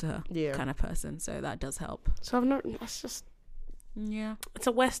giving it to her? Yeah. Kind of person. So that does help. So I've not. That's just. Yeah. It's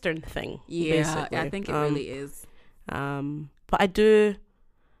a Western thing. Yeah, basically. I think it really is. But I didn't.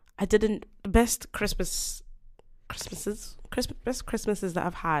 The best Christmases that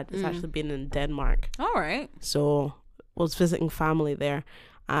I've had has actually been in Denmark. All right. So I was visiting family there,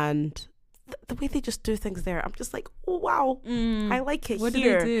 and the way they just do things there, I'm just like, oh wow, I like it. What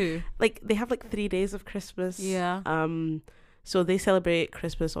here. do they do? Like they have like 3 days of Christmas. Yeah. So they celebrate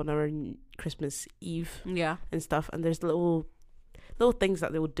Christmas on our Christmas Eve. Yeah. And stuff, and there's little things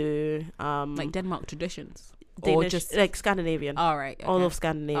that they will do. Like Denmark traditions. Danish, or just like Scandinavian. All right. Okay. All of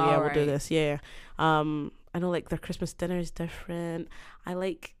Scandinavia will do right. this. Yeah. I know like their Christmas dinner is different.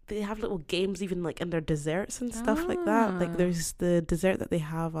 They have little games even like in their desserts and stuff like that. Like there's the dessert that they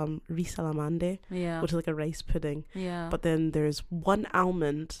have risalamande, which is like a rice pudding. Yeah. But then there's one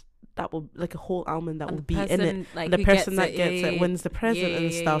almond that will like a whole almond that will be in it. Like, and the person that gets it wins the present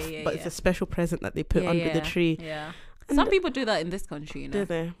and stuff. But it's a special present that they put under the tree. Yeah. Some people do that in this country, you know. Do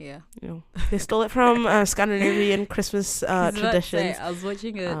they? Yeah. You know, they stole it from Scandinavian Christmas traditions. I was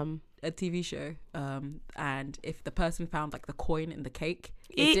watching a TV show, and if the person found like the coin in the cake,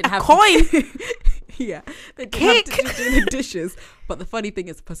 Eat didn't a have coin. Yeah, they didn't have to do the dishes. But the funny thing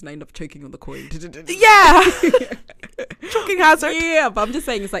is, the person ended up choking on the coin. Yeah, choking hazard. Yeah, but I'm just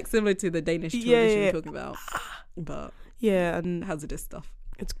saying it's like similar to the Danish tradition we're talking about, but and hazardous stuff.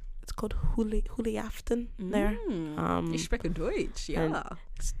 It's called Juliaften there. Ich spreche Deutsch. Yeah,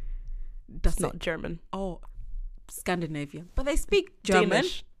 that's not German. Oh, Scandinavian, but they speak German.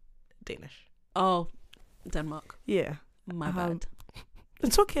 Danish. Oh, Denmark. Yeah, my bad.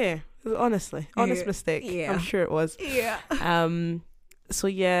 It's okay. Honestly, honest mistake. Yeah, I'm sure it was. Yeah. So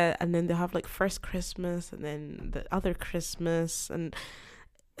yeah, and then they have like first Christmas and then the other Christmas, and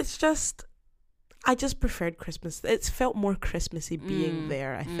it's just. I just preferred Christmas. It's felt more Christmassy being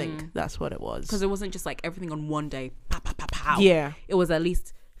there. I think that's what it was. Because it wasn't just like everything on one day. Pow, pow, pow, pow. Yeah. It was at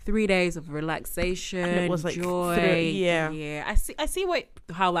least 3 days of relaxation, and it was like joy. Yeah. I see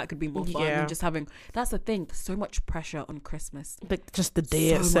how that could be more fun than just having. That's the thing. There's so much pressure on Christmas. Like just the day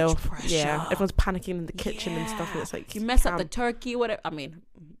itself. Yeah. Everyone's panicking in the kitchen and stuff. And it's like you mess up the turkey, whatever. I mean,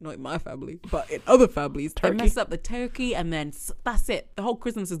 not in my family, but in other families, they mess up the turkey, and then that's it. The whole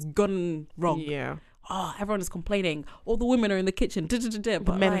Christmas has gone wrong. Yeah. Oh, everyone is complaining. All the women are in the kitchen. But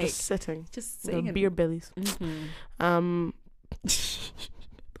the men are just sitting. The beer bellies. That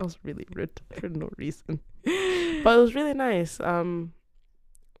was really rude for no reason. But it was really nice.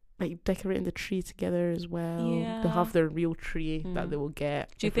 Like decorating the tree together as well. Yeah. They have their real tree that they will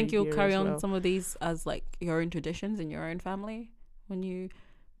get. Do you think you'll carry on some of these as like your own traditions in your own family when you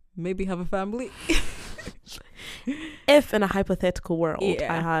maybe have a family? If in a hypothetical world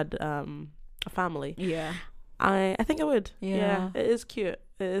I had a family, I think I would. Yeah, it is cute.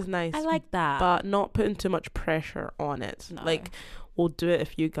 It is nice. I like that, but not putting too much pressure on it. No. Like, we'll do it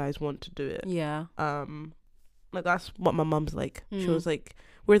if you guys want to do it. Yeah. Like that's what my mum's like. She was like,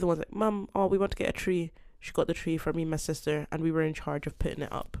 we're the ones like, Mum, we want to get a tree. She got the tree for me and my sister, and we were in charge of putting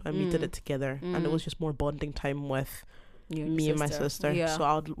it up, and we did it together, and it was just more bonding time with me and my sister. Yeah. So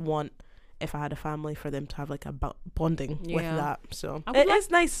I'd want, if I had a family, for them to have like a bonding with that. So it's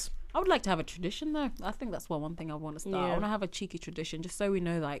nice. I would like to have a tradition though. I think that's one thing I want to start. I want to have a cheeky tradition just so we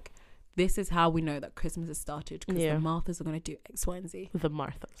know like this is how we know that Christmas has started, because the Marthas are going to do X, Y, and Z. The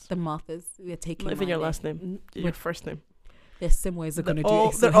Marthas. They're taking not even your last name. Your first name. Their sim ways are going to do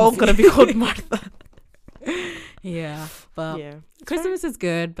X, they're all going to be called Martha. Yeah. But Christmas is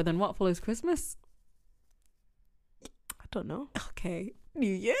good, but then what follows Christmas? I don't know. Okay.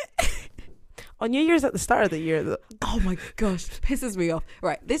 New Year. On New Year's at the start of the year. Oh my gosh, pisses me off.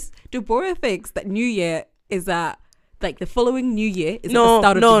 Right, Deborah thinks that New Year is at like the following New Year is at the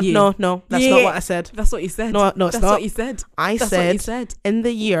start of the year. No, that's not what I said. That's what you said. No, it's not. That's what you said. That's what you said. In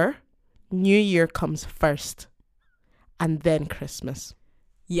the year, New Year comes first, and then Christmas.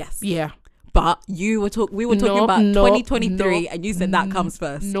 Yes. Yeah. But we were talking about 2023, and you said that comes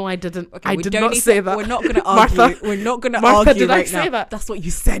first. No, I didn't. Okay, I did not say that. We're not going to argue. Martha, we're not going to Martha, argue did right I say now. that? That's what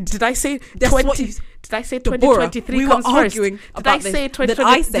you said. Did I say That's 20? what you, did I say Deborah, 2023 we comes were first? arguing Did about I say this.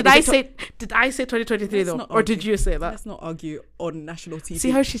 2023? Did I say 2023 though, or did you say that? Let's not argue on national TV.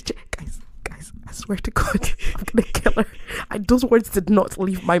 See how she's guys. I swear to God, I'm gonna kill her. Those words did not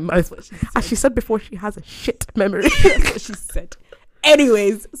leave my mouth. As she said before, she has a shit memory. That's what she said.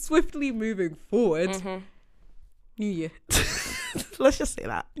 Anyways, swiftly moving forward. New Year. Let's just say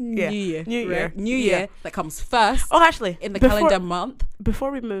that. Yeah. New Year that comes first. Oh, actually, in the calendar month.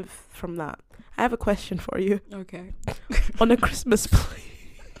 Before we move from that, I have a question for you. Okay. On a Christmas plate.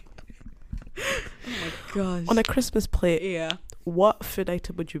 Oh my gosh. On a Christmas plate. Yeah. What food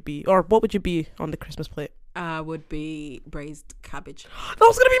item would you be, or what would you be on the Christmas plate? Would be braised cabbage. That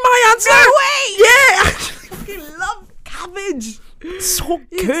was gonna be my answer. No way. Yeah. I fucking love cabbage. So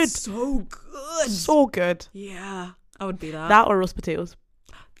good. It's so good. So good. Yeah, I would be that. That or roast potatoes.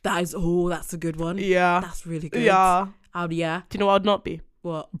 That's a good one. Yeah. That's really good. Yeah. Yeah. Do you know what I'd not be?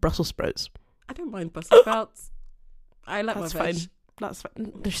 What? Brussels sprouts. I don't mind Brussels sprouts. I like That's my veg. fine. That's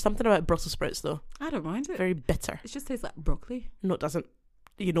fine. There's something about Brussels sprouts though. I don't mind it. Very bitter. It just tastes like broccoli. No, it doesn't.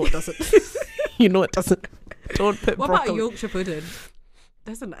 You know it doesn't. You know it doesn't. Don't put what broccoli. about Yorkshire pudding?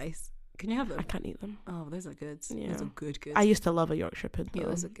 Those are nice. Can you have them? I can't eat them. Oh, those are good. Yeah. Those are good. I used to love a Yorkshire pudding. Yeah,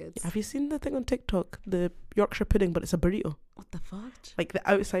 those are good. Have you seen the thing on TikTok? The Yorkshire pudding, but it's a burrito. What the fuck? Like the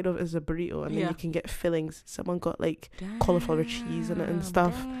outside of it is a burrito, and then you can get fillings. Someone got like cauliflower cheese in it and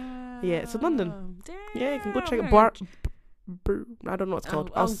stuff. Yeah, it's in London. Yeah, you can go check it. I don't know what it's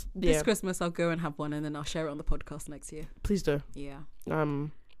called. This Christmas I'll go and have one, and then I'll share it on the podcast next year. Please do. Yeah.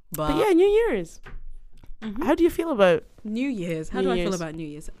 But yeah, New Year's. Mm-hmm. How do you feel about New Year's? How do I feel about New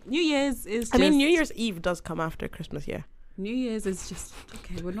Year's? New Year's is just... I mean, New Year's Eve does come after Christmas, yeah. New Year's is just...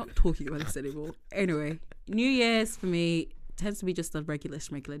 Okay, we're not talking about this anymore. Anyway, New Year's for me tends to be just a regular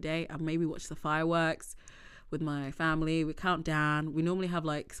day. I maybe watch the fireworks with my family. We count down. We normally have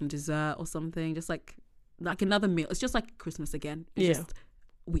like some dessert or something, just like another meal. It's just like Christmas again. It's just,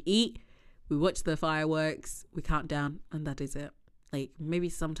 we eat, we watch the fireworks, we count down, and that is it. Like maybe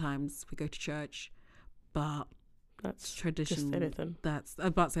sometimes we go to church, but that's tradition. Just anything. That's I'm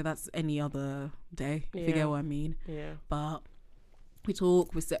about to say that's any other day, if you get what I mean. Yeah. But we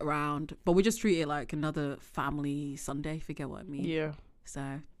talk, we sit around, but we just treat it like another family Sunday, if you get what I mean. Yeah.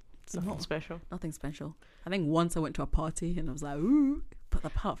 So it's nothing special. Nothing special. I think once I went to a party and I was like, ooh. But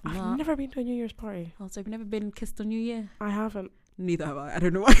apart from that, I've never been to a New Year's party. Oh, so you've never been kissed on New Year? I haven't. Neither have I. I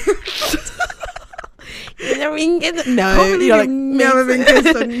don't know why. You've never been kissed? No, you're like never been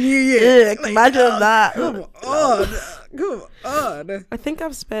kissed on New Year. Like, imagine that. Come on. I think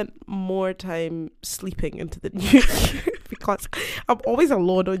I've spent more time sleeping into the New Year because I'm always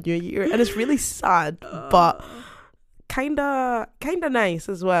alone on New Year, and it's really sad, but kinda nice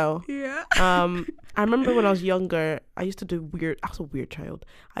as well. Yeah. I remember when I was younger, I used to do I was a weird child.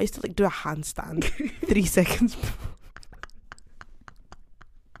 I used to like do a handstand 3 seconds.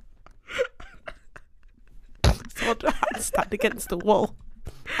 So I'll do a handstand against the wall,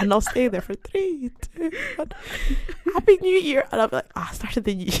 and I'll stay there for 3, 2, 1. Happy New Year, and I'll be like, I started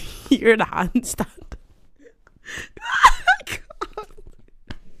the year in a handstand.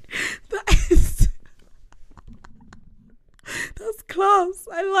 That's class.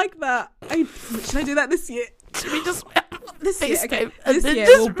 I like that. Should I do that this year? Should we just this year? Okay. This year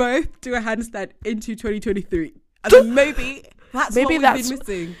we'll both do a handstand into 2023, and then maybe that's what we've been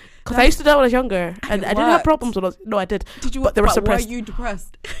missing. Because I used to do it when I was younger, and I didn't have problems when I was... No, I did. Did you? But they were suppressed. Were you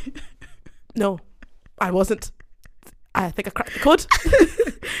depressed? No, I wasn't. I think I cracked the code.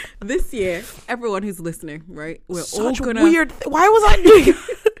 This year, everyone who's listening, right? We're Such all gonna... weird... Why was I doing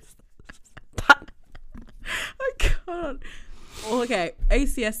that? I can't. Okay,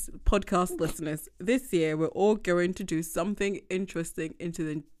 ACS podcast listeners, this year we're all going to do something interesting into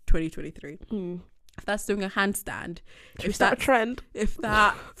the 2023. If that's doing a handstand, if that's a trend, if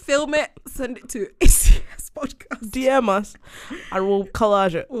that, film it, send it to ACS podcast, DM us, and we'll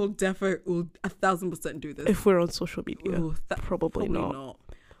collage it. We'll 1,000% do this if we're on social media. Probably not.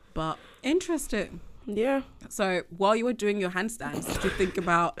 But interesting. Yeah. So while you were doing your handstands, did you think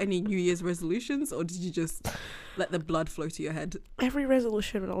about any New Year's resolutions, or did you just let the blood flow to your head? Every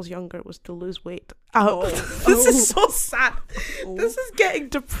resolution when I was younger was to lose weight. This is so sad. This is getting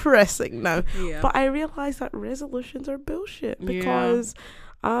depressing now. Yeah. But I realised that resolutions are bullshit because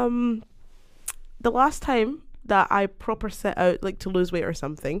the last time that I proper set out like to lose weight or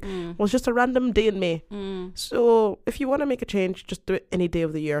something was just a random day in May. So if you want to make a change, just do it any day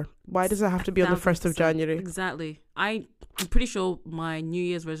of the year. Why does it have to be on the 1st of January? Exactly. I'm pretty sure my New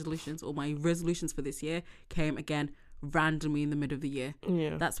Year's resolutions or my resolutions for this year came again randomly in the middle of the year.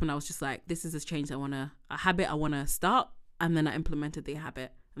 Yeah. That's when I was just like, this is a change a habit I want to start, and then I implemented the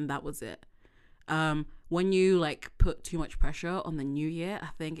habit, and that was it. When you like put too much pressure on the new year, I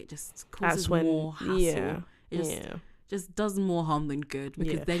think it just causes more hassle. It just does more harm than good,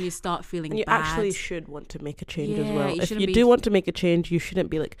 because then you start feeling and you bad. actually should want to make a change as well. If you do want to make a change, you shouldn't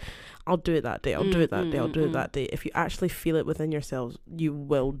be like, I'll do it that day, I'll do it that day, I'll do it that day. If you actually feel it within yourselves, you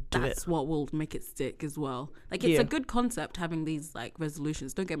will do it. That's what will make it stick as well. Like, it's a good concept having these like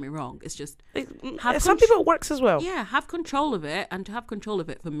resolutions, don't get me wrong. It's just some people it works as well. Yeah, have control of it. And to have control of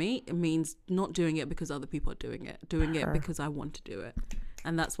it, for me, it means not doing it because other people are doing it because I want to do it.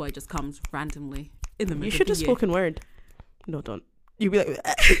 And that's why it just comes randomly in the middle of the year. You should have spoken word. No, don't. You'd be like,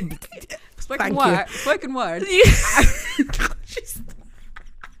 spoken word. Spoken word.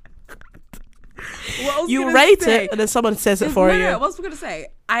 You write it and then someone says it for you. No, what was I going to say?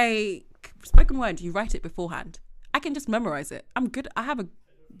 Spoken word, you write it beforehand. I can just memorize it. I'm good. I have a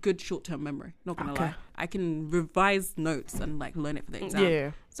good short-term memory. Not going to lie. I can revise notes and like learn it for the exam.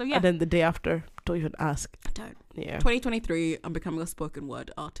 Yeah. So yeah. And then the day after, don't even ask. I don't. Yeah. 2023, I'm becoming a spoken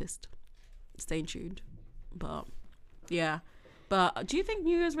word artist. Stay tuned. But yeah. But do you think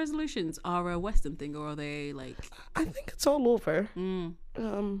New Year's resolutions are a Western thing, or are they like... I think it's all over.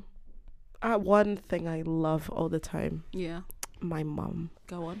 One thing I love all the time. Yeah. My mum.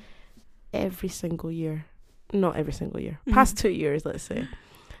 Go on. Every single year. Not every single year. Past 2 years, let's say.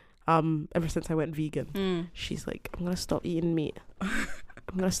 Ever since I went vegan. She's like, I'm going to stop eating meat. I'm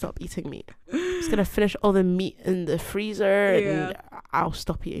going to stop eating meat. I'm just going to finish all the meat in the freezer and I'll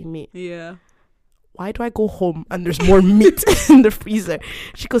stop eating meat. Yeah. Why do I go home and there's more meat in the freezer?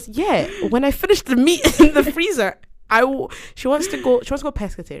 She goes, yeah, when I finish the meat in the freezer, she wants to go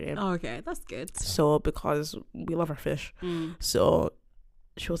pescatarian. Oh, okay, that's good. So because we love our fish. So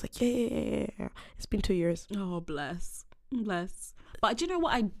she was like, yeah. It's been 2 years. Oh, bless. But do you know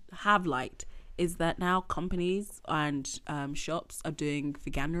what I have liked? Is that now companies and shops are doing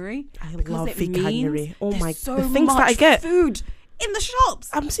veganuary. I love veganuary. Oh my, so the things that I get. Food in the shops.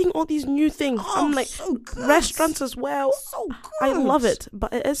 I'm seeing all these new things. I'm like, so good. Restaurants as well. So good. I love it,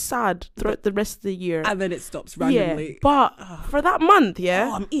 but it is sad throughout the rest of the year. And then it stops randomly. Yeah, but for that month,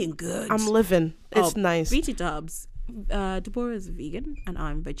 I'm eating good. I'm living. It's nice. BT dubs. Deborah is vegan and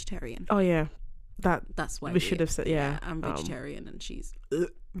I'm vegetarian. Oh yeah, that's why we should have said. Yeah, I'm vegetarian and she's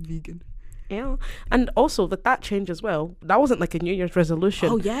vegan. Yeah, and also that change as well. That wasn't like a New Year's resolution.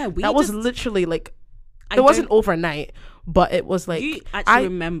 Oh yeah, that was literally like. It wasn't overnight, but it was like... You actually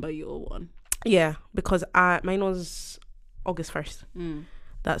remember your one. Yeah, because mine was August 1st.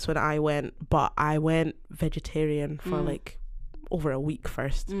 That's when I went, but I went vegetarian for like over a week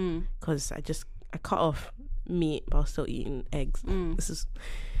first, because I cut off meat while still eating eggs. This is...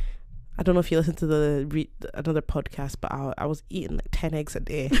 I don't know if you listen to another podcast, but I was eating like 10 eggs a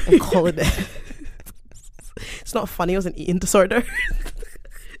day and calling it. It's not funny, it was an eating disorder.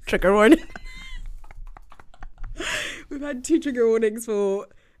 Trigger warning. We've had 2 trigger warnings for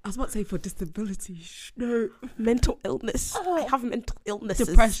disability. No, mental illness. I have mental illness.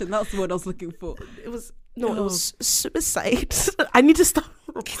 Depression, that's the word I was looking for. It was suicide. I need to stop.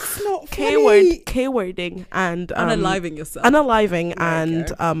 It's not funny. K-wording and unaliving yourself. Unaliving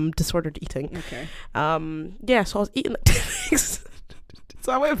and disordered eating. Okay. Yeah, so I was eating like 10 eggs.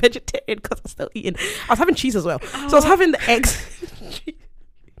 So I went vegetarian because I was still eating. I was having cheese as well. So I was having the eggs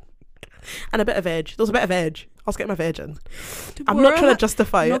and a bit of veg. There was a bit of veg. I was getting my veg in. Deborah, I'm not trying to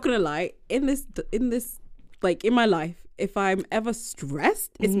justify it. I'm not gonna lie. In this, like in my life, if I'm ever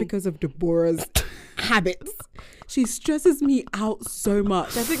stressed, it's because of Deborah's habits. She stresses me out so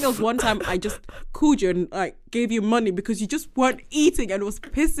much. I think there was one time I just called you and like gave you money because you just weren't eating and it was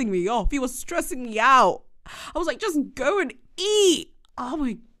pissing me off. You were stressing me out. I was like, just go and eat. Oh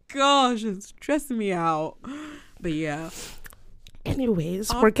my gosh, it's stressing me out. But yeah.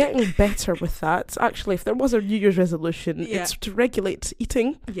 Anyways, we're getting better with that. Actually, if there was a New Year's resolution, it's to regulate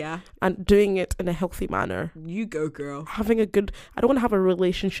eating. Yeah. And doing it in a healthy manner. You go, girl. I don't want to have a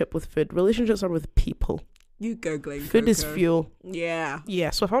relationship with food. Relationships are with people. You go, Glenn. Food is fuel. Yeah. Yeah,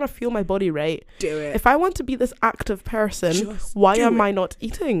 so if I want to fuel my body right, do it. If I want to be this active person, why am I not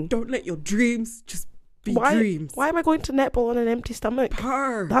eating? Don't let your dreams just be dreams. Why am I going to netball on an empty stomach?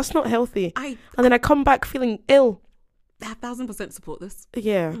 Purr. That's not healthy. And then I come back feeling ill. 1,000% support this.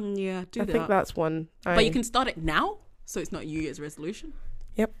 Yeah. Yeah, I think that's one. But you can start it now, so it's not a New Year's resolution.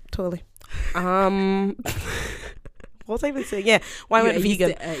 Yep, totally. What was I even saying? Yeah, why I went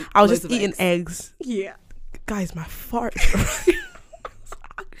vegan. I was just eating eggs. Yeah. Guys, my farts were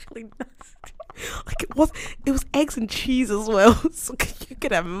actually nasty. Like it was eggs and cheese as well. So you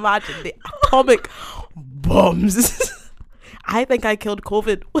can imagine the atomic bombs. I think I killed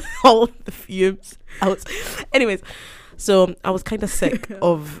COVID with all of the fumes. Anyways, so I was kind of sick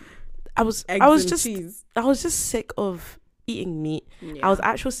of. I was just sick of eating meat. Yeah. I was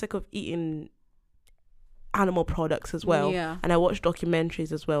actually sick of eating animal products as well. Yeah. And I watched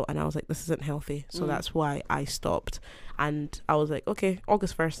documentaries as well, and I was like, this isn't healthy. So that's why I stopped. And I was like, okay,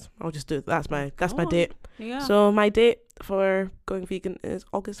 August 1st, I'll just do it. That's my date. Yeah. So my date for going vegan is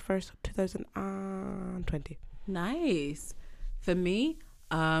August 1st, 2020. Nice. For me,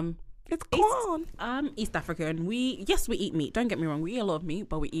 it's corn. East African. We eat meat. Don't get me wrong. We eat a lot of meat,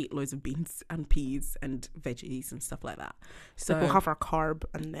 but we eat loads of beans and peas and veggies and stuff like that. So we'll have our carb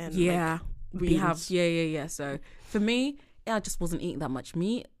and then we have So for me, I just wasn't eating that much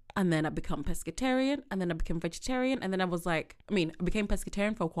meat, and then I become pescatarian, and then I became vegetarian, and then I was like, I became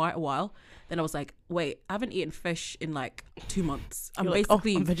pescatarian for quite a while. Then I was like, wait, I haven't eaten fish in like 2 months. I'm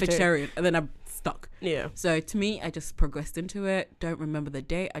basically vegetarian, and then I'm stuck. Yeah. So to me, I just progressed into it. Don't remember the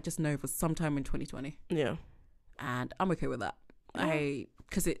date. I just know it was sometime in 2020. Yeah. And I'm okay with that. I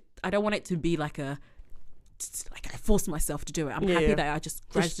don't want it to be like I forced myself to do it. I'm happy that I just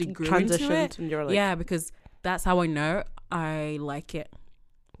gradually grew into it. And you're like, yeah, because that's how I know I like it.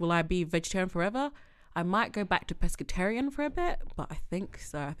 Will I be vegetarian forever? I might go back to pescatarian for a bit, but I think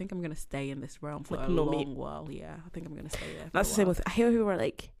I'm going to stay in this realm for a long while. Yeah, I think I'm going to stay there. That's the same with. I hear people are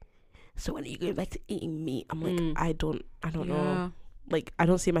like, so when are you going back to eating meat? I'm like, I don't know. Like, I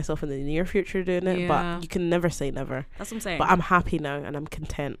don't see myself in the near future doing it, but you can never say never. That's what I'm saying. But I'm happy now and I'm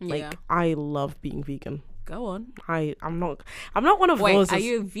content. Like, I love being vegan. Go on. I'm not one of those. Wait, are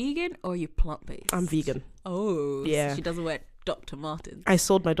you vegan or are you plant-based? I'm vegan. Oh, yeah. So she doesn't wear Dr. Martens. I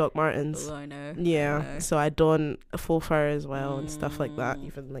sold my Doc Martens. Oh, I know. Yeah, so I don faux fur as well and stuff like that.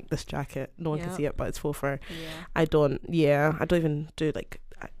 Even like this jacket, no one can see it, but it's faux fur. Yeah. I don't even do like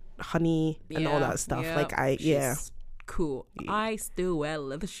honey and all that stuff. Like She's cool. Yeah. I still wear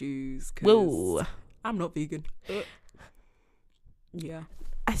leather shoes. Whoa. I'm not vegan. Yeah.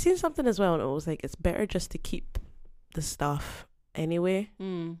 I seen something as well, and it was like it's better just to keep the stuff anyway,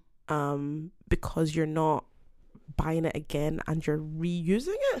 because you're not buying it again and you're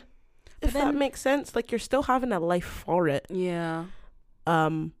reusing it. If that makes sense, like you're still having a life for it. Yeah.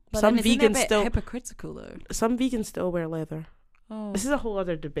 But some vegans still hypocritical though. Some vegans still wear leather. Oh. This is a whole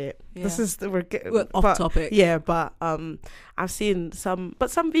other debate. Yeah. We're off topic. Yeah, but I've seen some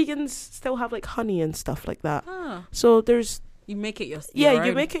vegans still have like honey and stuff like that. So you make it your own.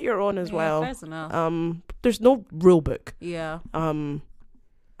 You make it your own as well. Fair enough. There's no rule book. Yeah.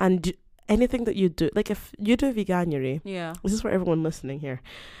 And anything that you do, like if you do veganuary, this is for everyone listening here,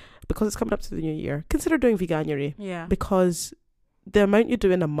 because it's coming up to the new year, consider doing veganuary. Yeah. Because the amount you do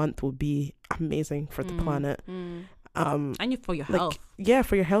in a month will be amazing for the planet. And for your health. Yeah,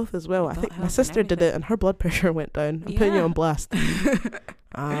 for your health as well. I think my sister did it and her blood pressure went down. I'm putting you on blast.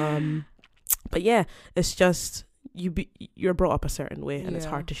 But yeah, it's just you're brought up a certain way and it's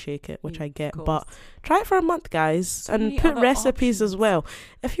hard to shake it, which I get. But try it for a month, guys, and put recipes as well.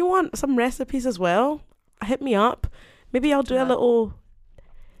 If you want some recipes as well, hit me up. Maybe I'll do a little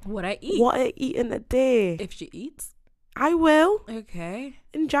what I eat in a day. If she eats, I will. Okay.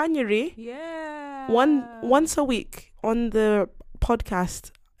 In January. Yeah. Once a week on the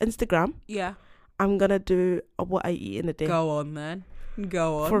podcast Instagram. Yeah. I'm gonna do what I eat in a day. Go on, man.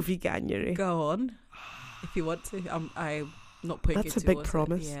 Go on. For veganuary. Go on. If you want to, I'm not putting. That's a big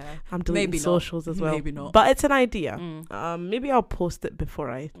promise. Yeah. I'm deleting socials as well. Maybe not. But it's an idea. Maybe I'll post it before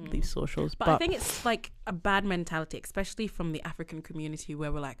I leave socials. But I think it's like a bad mentality, especially from the African community,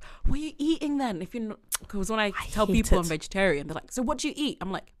 where we're like, "What are you eating then?" If you're not, because when I tell people I'm vegetarian, they're like, "So what do you eat?"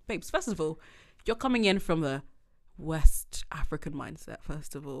 I'm like, "Babes, first of all, you're coming in from the West African mindset.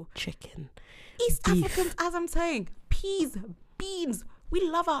 First of all, chicken, East Africans, as I'm saying, peas, beans. We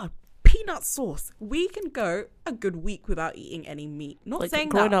love our peanut sauce. We can go a good week without eating any meat. Not like saying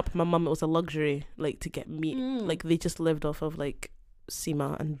growing up, my mum, it was a luxury like to get meat. Like they just lived off of like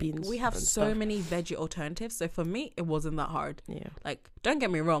sima and beans. We have so many veggie alternatives, so for me it wasn't that hard. Yeah, like don't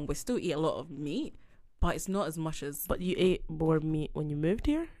get me wrong, we still eat a lot of meat, but it's not as much as. But you ate more meat when you moved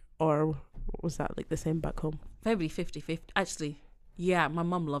here, or was that like the same back home? Maybe 50-50. Actually, yeah, my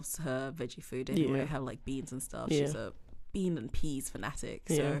mum loves her veggie food anyway. Her like beans and stuff. She's a bean and peas fanatic.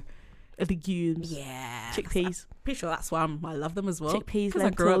 So legumes, chickpeas. I'm pretty sure that's why I love them as well. Chickpeas, because I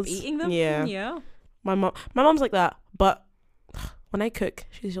grew up eating them. Yeah. My mom's like that, but when I cook,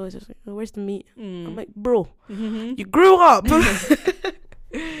 she's always just like, oh, where's the meat? I'm like, bro, you grew up.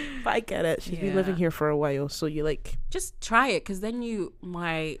 But I get it. She's been living here for a while, so you like just try it, because then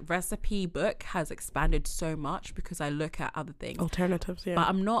my recipe book has expanded so much because I look at other things, alternatives. Yeah, but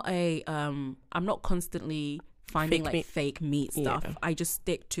I'm not constantly finding fake meat stuff. Yeah. I just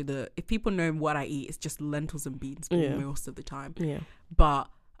stick to if people know what I eat, it's just lentils and beans most of the time. Yeah, but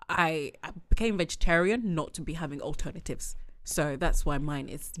I became vegetarian not to be having alternatives, so that's why mine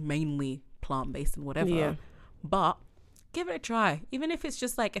is mainly plant-based and whatever. Yeah, but give it a try, even if it's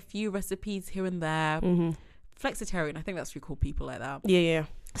just like a few recipes here and there. Flexitarian, I think that's what we call people like that. Yeah.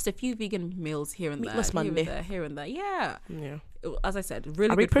 Just a few vegan meals here and Meatless there, Monday. here and there. Yeah. As I said,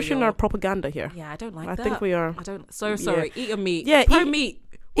 really. Are we pushing our propaganda here? Yeah, I don't like that. I think we are. I don't. So sorry. Eat a meat. Yeah, meat.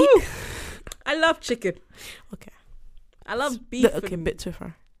 Woo! I love chicken. Okay. I love beef. Okay, a bit too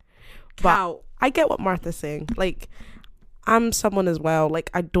far. Cow. But I get what Martha's saying. Like, I'm someone as well. Like,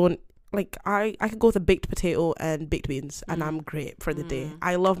 I don't. Like, I could go with a baked potato and baked beans and I'm great for the day.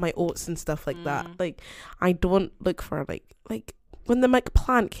 I love my oats and stuff like that. Like, I don't look for, like when the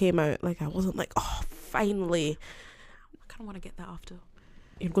McPlant came out, like, I wasn't like, oh, finally. I kind of want to get that after.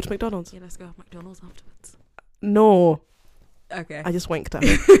 You go to McDonald's? Yeah, let's go to McDonald's afterwards. No. Okay. I just winked at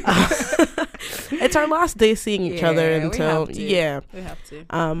her. It's our last day seeing each other until... We have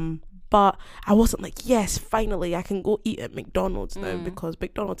to. But I wasn't like, yes, finally I can go eat at McDonald's now, because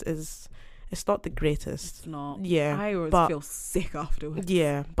McDonald's it's not the greatest. It's not. Yeah. I always feel sick afterwards.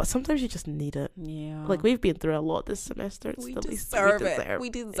 Yeah, but sometimes you just need it. Yeah. Like, we've been through a lot this semester. We deserve it. We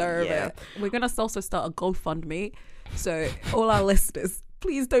deserve it. We're going to also start a GoFundMe. So all our listeners,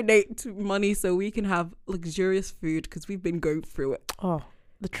 please donate money so we can have luxurious food, because we've been going through it. Oh,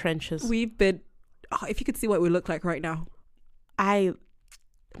 the trenches. We've been... Oh, if you could see what we look like right now. I'm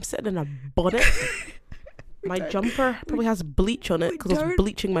sitting in a bonnet. My jumper probably has bleach on it because I was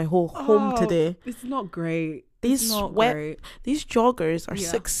bleaching my whole home today. It's not great. These joggers are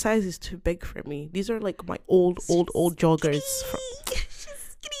 6 sizes too big for me. These are like my old joggers.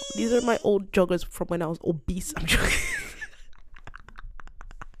 These are my old joggers from when I was obese. I'm joking.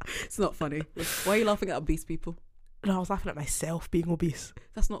 It's not funny. Why are you laughing at obese people? No, I was laughing at myself being obese.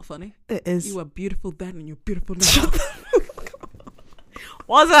 That's not funny. It is. You were beautiful then and you're beautiful now.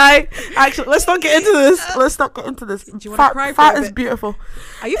 Was I? Actually, let's not get into this. Do you want to cry for fat a is bit? beautiful.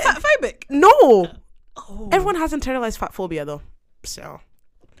 Are you fat phobic? No. Oh. Everyone has internalized fat phobia though. So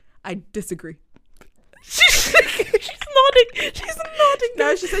I disagree. She's nodding.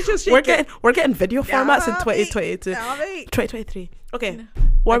 No, she said she'll shake it. We're getting video formats in 2022. 2023. Okay. No.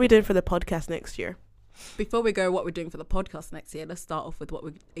 What are we doing for the podcast next year? Before we go what we're doing for the podcast next year, let's start off with what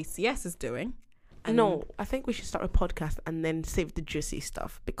ACS is doing. No, I think we should start with podcast and then save the juicy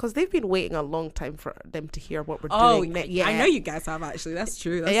stuff, because they've been waiting a long time for them to hear what we're doing next. Yeah, I know you guys have actually. That's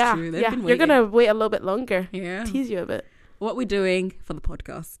true. That's true. They've been waiting. You're gonna wait a little bit longer. Yeah, tease you a bit. What we're doing for the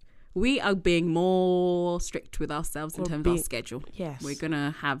podcast, we are being more strict with ourselves in terms of our schedule. Yes, we're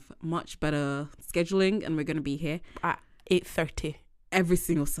gonna have much better scheduling, and we're gonna be here at 8:30 every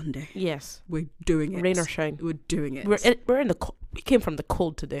single Sunday. Yes, we're doing it. Rain or shine, we're doing it. We're in the we came from the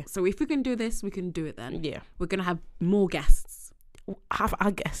cold today. So if we can do this, we can do it then. Yeah. We're going to have more guests. Have a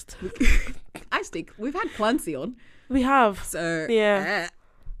guest. I think we've had Clancy on. We have. So yeah.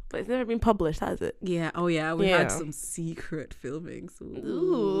 But it's never been published, has it? Yeah. Oh yeah. We had some secret filmings.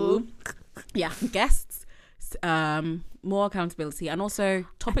 Ooh. Yeah. Guests. More accountability, and also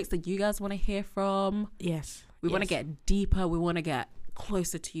topics that you guys want to hear from. Yes. We want to get deeper. We want to get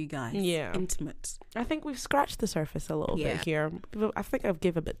closer to you guys. Yeah. Intimate. I think we've scratched the surface a little bit here. I think I've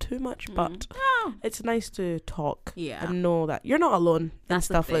given a bit too much, but it's nice to talk and know that you're not alone and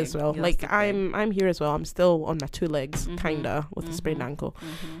stuff as well. Yeah, like I'm here as well. I'm still on my 2 legs, kinda, with a sprained ankle,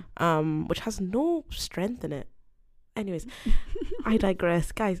 which has no strength in it. Anyways, I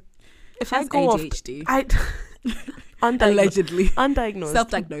digress, guys. If I go ADHD. Allegedly undiagnosed,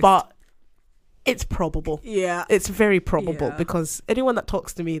 self-diagnosed, but it's probable. Yeah. It's very probable because anyone that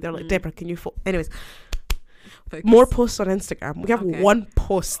talks to me, they're like, Deborah, can you... Anyways, focus. More posts on Instagram. We have 1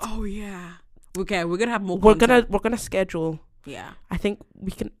 post. Oh, yeah. Okay, we're going to have more We're content. gonna schedule. Yeah. I think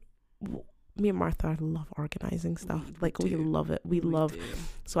we can... Me and Martha love organizing stuff. We love it. We love... Do.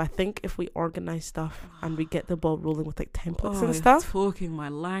 So I think if we organize stuff and we get the ball rolling with like templates and stuff... talking my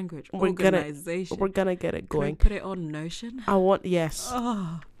language. We're gonna get it going. Can we put it on Notion? Yes.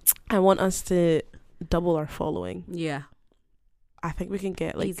 I want us to double our following. Yeah. I think we can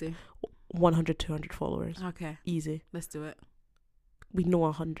get like easy. 100, 200 followers. Okay. Easy. Let's do it. We know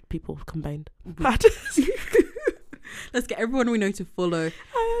 100 people combined. Let's get everyone we know to follow.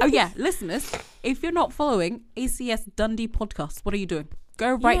 Oh yeah, listeners, if you're not following ACS Dundee podcast, what are you doing?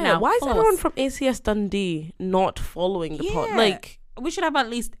 Go right now. Why is everyone from ACS Dundee not following the pod? Like, we should have at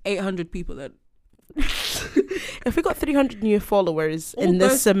least 800 people then. If we got 300 new followers in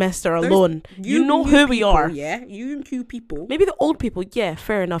this semester alone, you know who we are. Yeah, you new people. Maybe the old people, yeah,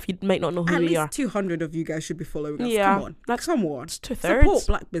 fair enough. You might not know who we are. At least 200 of you guys should be following us. Yeah, come on. It's 2/3. Support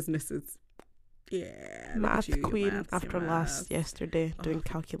black businesses. Yeah. Math queen after yesterday doing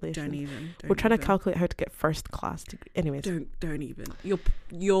calculations. Don't even. We're trying to calculate how to get first class degree. Anyways. Don't even.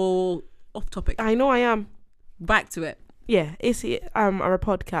 You're off topic. I know I am. Back to it. Yeah, our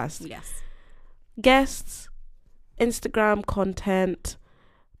podcast. Yes. Guests, Instagram content,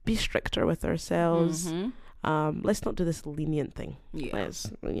 be stricter with ourselves. Let's not do this lenient thing. Yeah.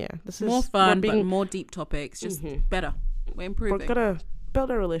 This more is fun, but more deep topics. Just better. We're improving. We're gonna build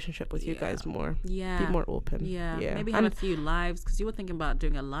a relationship with you guys more. Yeah. Be more open. Yeah. Maybe have a few lives, because you were thinking about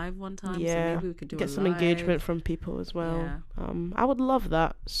doing a live one time. Yeah. So maybe we could get some engagement from people as well. Yeah. I would love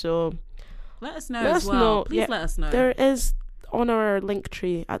that. So let us know as well. Please let us know. There is on our link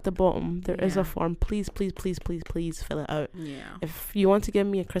tree at the bottom. There is a form. Please fill it out. Yeah. If you want to give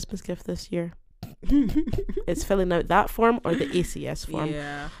me a Christmas gift this year, it's filling out that form or the ACS form.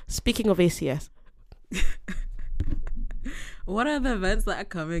 Yeah. Speaking of ACS. What are the events that are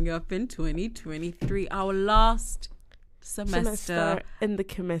coming up in 2023? Our last semester in the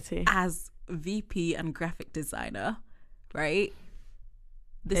committee as VP and graphic designer, right?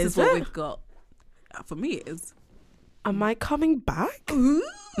 This is what we've got. For me, it is. Am I coming back? Ooh,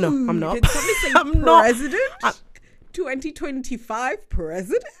 no, I'm not. Did somebody say I'm president? 2025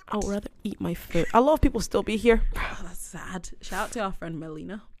 president? I would rather eat my food. A lot of people still be here. Oh, that's sad. Shout out to our friend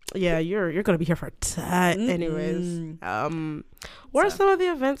Melina. Yeah, you're gonna be here for a time. Anyways, what are some of the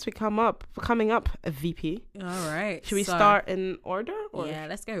events coming up? VP. All right. Should we start in order? Yeah,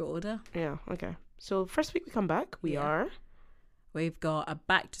 let's go order. Yeah. Okay. So first week we come back. We've got a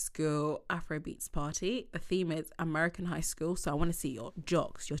back to school Afrobeats party. The theme is American high school. So I want to see your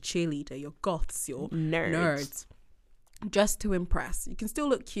jocks, your cheerleader, your goths, your nerds. Just to impress. You can still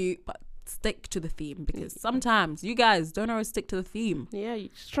look cute, but stick to the theme, because sometimes you guys don't always stick to the theme. Yeah, you're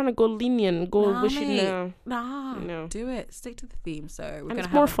just trying to go lenient, wishing now. Nah, do it. Stick to the theme. So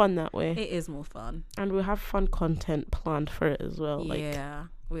it's more fun that way. It is more fun, and we'll have fun content planned for it as well. Yeah,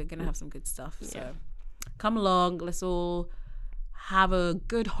 we're gonna have some good stuff. So come along. Let's all have a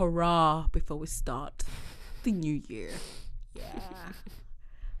good hurrah before we start the new year. Yeah.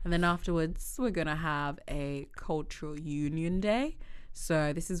 And then afterwards, we're gonna have a cultural union day.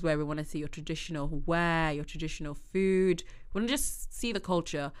 So this is where we want to see your traditional wear, your traditional food. We want to just see the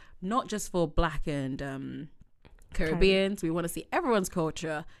culture, not just for Black and Caribbeans. We want to see everyone's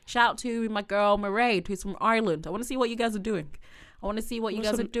culture. Shout out to my girl Mairead, who's from Ireland. I want to see what you guys are doing. I want to see what you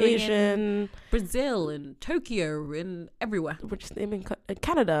guys are doing in Brazil and Tokyo and everywhere. We're just naming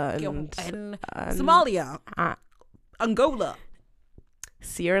Canada and Somalia, Angola,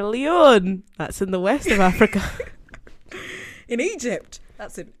 Sierra Leone. That's in the west of Africa. In Egypt,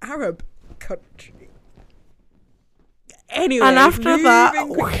 that's an Arab country. Anyway, and after that,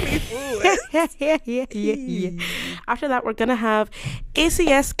 after that, we're gonna have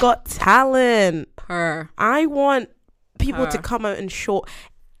ACS Got Talent. I want people to come out and show,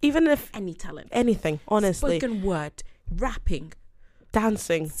 even if any talent, anything. Honestly, spoken word, rapping,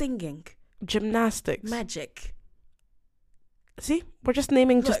 dancing, singing, gymnastics, magic. See, we're just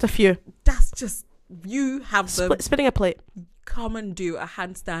naming just a few. That's just you have spinning a plate. Come and do a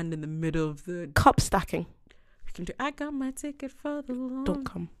handstand in the middle of the cup stacking. You can do. I got my ticket for the long. Don't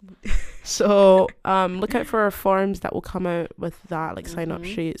come. So look out for our forms that will come out with that, like sign up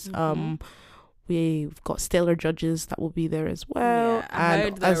sheets. We've got stellar judges that will be there as well. Yeah, I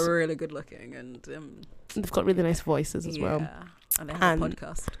heard they're really good looking, and they've got really nice voices as well. And they have a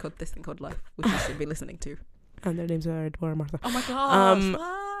podcast called This Thing Called Life, which you should be listening to. And their names are Edward and Martha. Oh my gosh!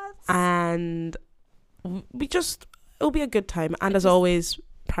 And it'll be a good time. And as always,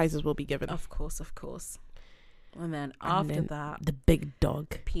 prizes will be given. Of course. And then after that, the big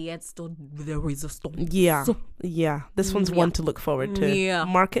dog. Pietro the Resistance. Yeah. This one's one to look forward to. Yeah.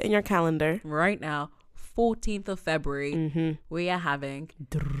 Mark it in your calendar. Right now, 14th of February, we are having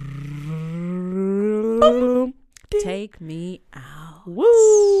Take Me Out.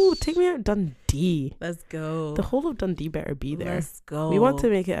 Woo! Take Me Out Dundee. Let's go. The whole of Dundee better be there. Let's go. We want to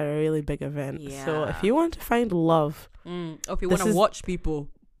make it a really big event. Yeah. So if you want to find love, or if you want to watch people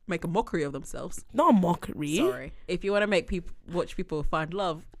make a mockery of themselves. Not a mockery. Sorry. If you want to make watch people find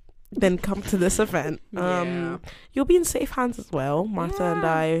love, then come to this event. You'll be in safe hands as well. Martha and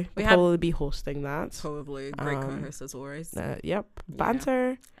I will probably be hosting that. Probably. Great co-host as always. Yep.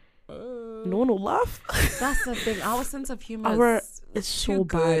 Banter. No one will laugh. That's the thing. Our sense of humor is so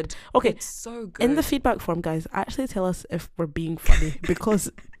bad. Good. Okay. It's so good. In the feedback form, guys, actually tell us if we're being funny because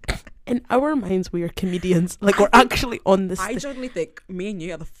in our minds we are comedians. Like we're actually on this. I genuinely think me and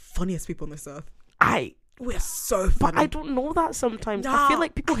you are the funniest people on this earth. We're so But funny. I don't know that sometimes. I feel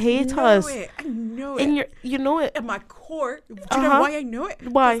like people hate us. I know it. You know it. In my core. Do you know why I know it?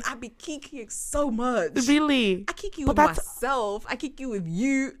 Why? Because I be kikiing so much. Really? I kiki with myself. I kiki with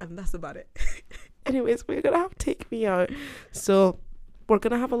you. And that's about it. Anyways, we're going to have Take Me Out. So we're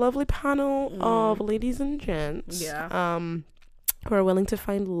going to have a lovely panel of ladies and gents. Yeah. Who are willing to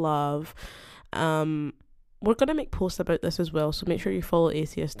find love. We're going to make posts about this as well, so make sure you follow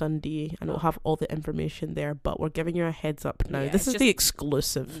ACS Dundee and we'll have all the information there, but we're giving you a heads up now. This is the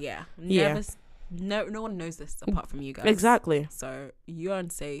exclusive. No one knows this apart from you guys. Exactly. So you're in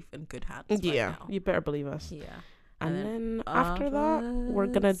safe and good hands right now. You better believe us. Yeah. And then after that, we're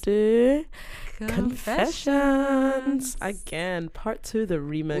going to do Confessions. Again, part 2, the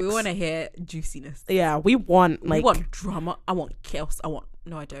remix. We want to hear juiciness. Yeah, we want drama. I want chaos.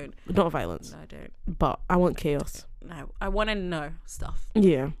 No, I don't. Not violence. No, I don't. But I want chaos. No, I want to know stuff.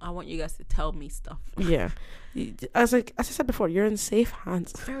 Yeah. I want you guys to tell me stuff. Yeah. As I said before, you're in safe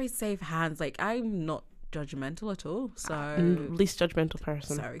hands. Very safe hands. Like, I'm not judgmental at all. So least judgmental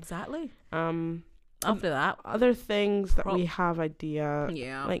person. So exactly. After that, other things that we have idea.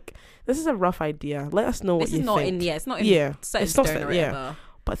 Yeah. Like, this is a rough idea. Let us know what you think. It's not in set in stone or whatever. Yeah.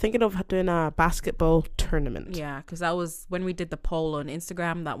 But thinking of doing a basketball tournament. Yeah, because that was when we did the poll on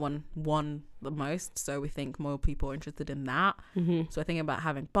Instagram. That one won the most, so we think more people are interested in that. Mm-hmm. So I think about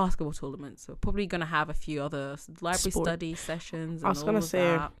having basketball tournaments. So we're probably gonna have a few other library study sessions. And I was gonna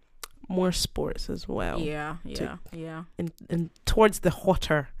say more sports as well. Yeah. And towards the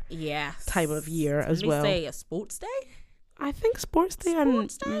hotter yes time of year as well. Say a sports day. I think sports day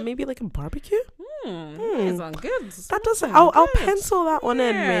and maybe like a barbecue. That sounds good. That does. I'll pencil that one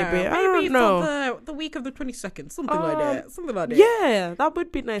in. Maybe I don't know. For the week of the 22nd, something like that. Yeah, that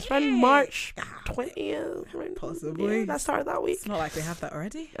would be nice. Around March 20th, possibly. Yeah, that started that week. It's not like we have that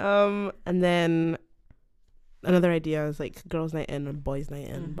already. And then another idea is like girls' night in and boys' night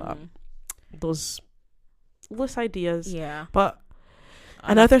in, but those loose ideas. Yeah. But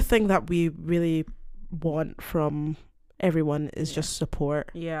another thing that we really want from everyone is just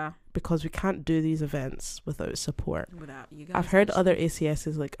support. Yeah. Because we can't do these events without support. Without you guys. I've heard other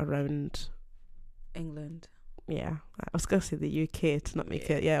ACSs like around England. Yeah. I was going to say the UK to not make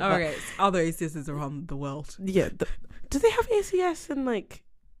it. Yeah. Okay. Other ACSs around the world. Yeah. Do they have ACS in like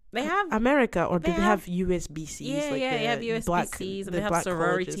they have America, or do they have USBCs? Yeah, like they have USBCs and they have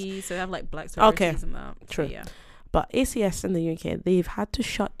sororities. Colleges. So they have like black sororities and that. True. So, yeah. But ACS in the UK, they've had to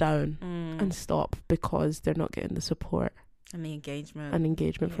shut down and stop because they're not getting the support and the engagement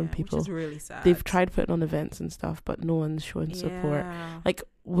from people. Which is really sad. They've tried putting on events and stuff, but no one's showing support. Like,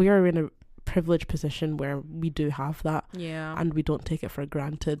 we are in a privileged position where we do have that, and we don't take it for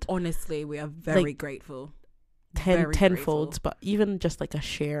granted. Honestly, we are very grateful. Tenfolds, but even just like a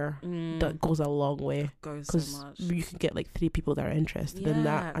share that goes a long way. Goes so much. You can get like 3 people that are interested in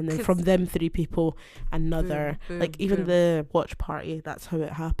that, and then from them 3 people another like even the watch party, that's how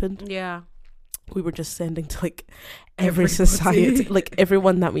it happened. Yeah, we were just sending to like every society, like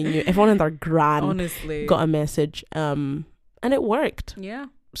everyone that we knew, everyone in their gran honestly got a message, and it worked. Yeah,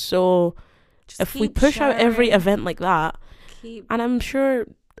 so just if we push out every event like that, and I'm sure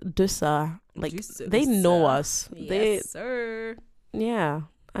DUSA, like they know us. Yes, sir. Yeah,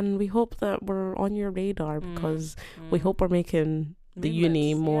 and we hope that we're on your radar because we hope we're making the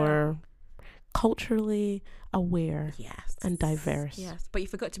uni more culturally aware and diverse. Yes, but you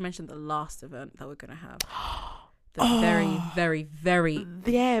forgot to mention the last event that we're gonna have. The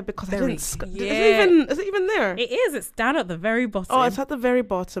very because very, is it even there? It is. It's down at the very bottom. Oh, it's at the very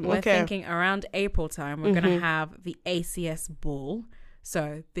bottom. We're thinking around April time we're gonna have the ACS ball.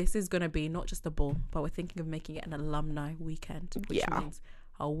 So this is going to be not just a ball, but we're thinking of making it an alumni weekend, which means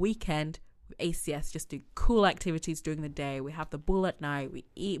a weekend with ACS, just do cool activities during the day. We have the ball at night. We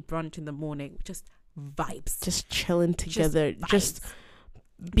eat brunch in the morning. Just vibes. Just chilling together. Just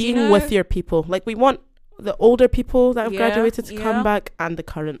being with your people. Like, we want the older people that have graduated to come back and the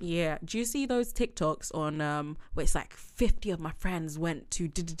current. Yeah. Do you see those TikToks on where it's like 50 of my friends went to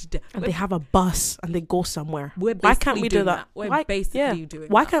and they have a bus and they go somewhere? Why can't we do that? We're basically doing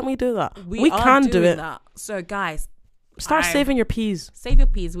that. Why can't we do that? We can do it. That. So guys, start saving your peas. Save your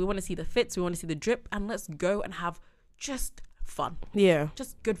peas. We want to see the fits. We want to see the drip, and let's go and have just fun. Yeah.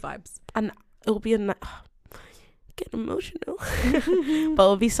 Just good vibes. And it'll be getting emotional. But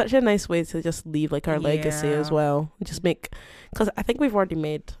it'll be such a nice way to just leave like our legacy as well. Just make, because I think we've already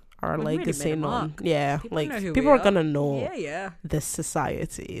made our legacy known. Yeah. People are gonna know this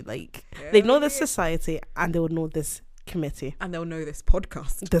society. Like they know this society and they'll know this committee. And they'll know this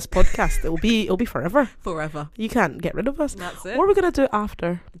podcast. It'll be forever. Forever. You can't get rid of us. That's it. What are we gonna do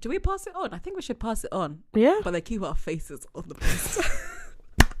after? Do we pass it on? I think we should pass it on. Yeah. But they keep our faces on the post.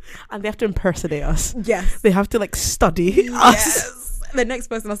 And they have to impersonate us. Yes. They have to like study us. The next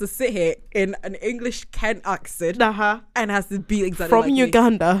person has to sit here in an English Kent accent and has to be exactly from like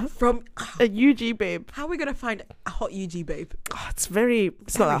Uganda. Me. From a UG babe. How are we gonna find a hot UG babe? Oh, it's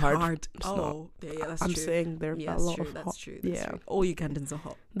not that hard. It's not. Yeah, that's I'm true. saying there are a lot of hot. That's true. All Ugandans are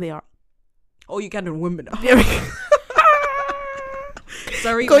hot. They are. All Ugandan women are hot. Yeah.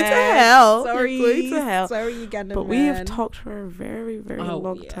 Sorry, going to hell. Sorry, going to hell. Sorry, Ugandan. But we have talked for a very, very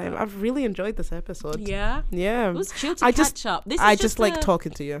long time. I've really enjoyed this episode. Yeah, yeah. It was chill to catch up. I just like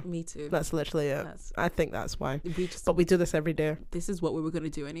talking to you. Me too. That's literally it. I think that's why. But we do this every day. This is what we were gonna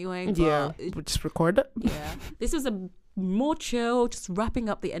do anyway. Yeah, we just record it. Yeah, this was a more chill, just wrapping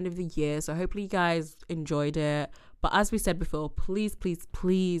up the end of the year. So hopefully you guys enjoyed it. But as we said before, please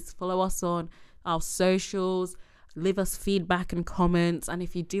follow us on our socials. Leave us feedback and comments, and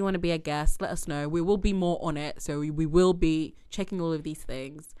if you do want to be a guest, let us know. We will be more on it, so we will be checking all of these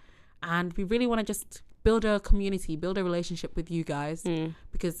things, and we really want to just build a community, build a relationship with you guys,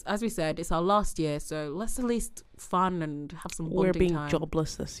 because as we said, it's our last year, so let's at least fun and have some bonding time. We're being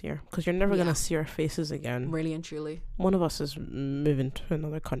jobless this year because you're never gonna see our faces again. Really and truly. One of us is moving to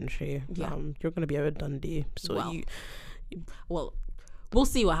another country. You're gonna be out of Dundee, so we'll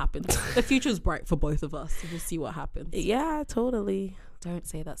see what happens. The future's bright for both of us. We'll see what happens. Yeah, totally. Don't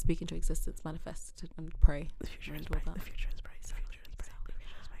say that. Speak into existence, manifest and pray. The future is bright. The future is bright. The future is bright.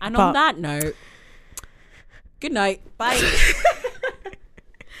 And on that note, good night. Bye.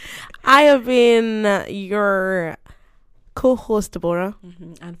 I have been your co-host, Deborah.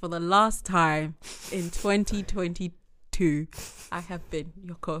 And for the last time in 2022, I have been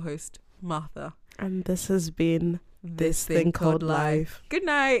your co-host, Martha. And this has been This Thing Called Life. Good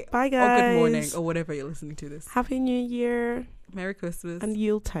night. Bye, guys. Or good morning, or whatever you're listening to this. Happy New Year. Merry Christmas. And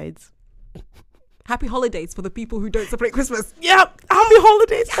Yuletides. Happy holidays for the people who don't celebrate Christmas. Yep. Happy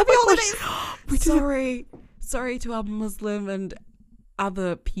holidays. Happy holidays. Sorry to our Muslim and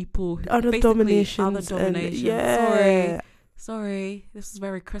other people. Other dominations. Sorry. This is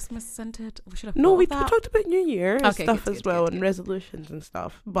very Christmas centered. We should have. No, we talked about New Year stuff as well, and resolutions and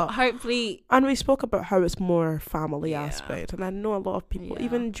stuff. But hopefully, and we spoke about how it's more family aspect. And I know a lot of people,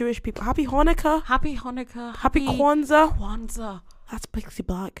 even Jewish people. Happy Hanukkah. Happy Kwanzaa. That's Pixie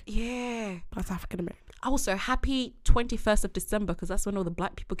Black. Yeah, that's African American. Also, happy 21st of December, because that's when all the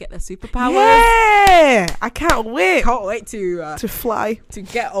black people get their superpowers. Yeah, I can't wait. Can't wait to fly, to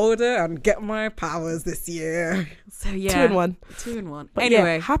get older and get my powers this year. So yeah, 2 in 1. But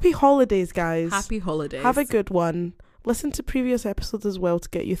anyway, happy holidays, guys. Happy holidays. Have a good one. Listen to previous episodes as well to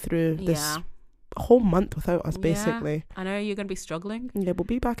get you through this whole month without us, basically. I know you're gonna be struggling. Yeah, we'll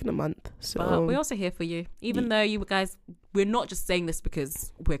be back in a month. So but we're also here for you, even though you guys. We're not just saying this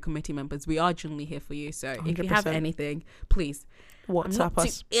because we're committee members. We are genuinely here for you. So 100%. If you have anything, please WhatsApp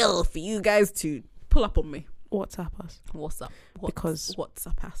us. Too ill for you guys to pull up on me. WhatsApp us.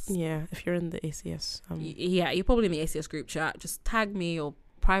 WhatsApp us. Yeah, if you're in the ACS. You're probably in the ACS group chat. Just tag me or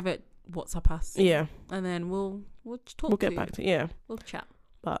private WhatsApp us. Yeah, and then we'll talk. We'll get back to We'll chat.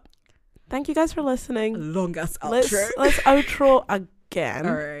 But thank you guys for listening. A long ass outro. Let's outro again.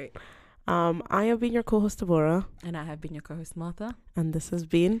 All right. I have been your co-host Deborah, and I have been your co-host Martha, and this has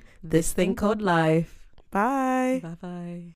been This Thing Called Life. Bye. Bye.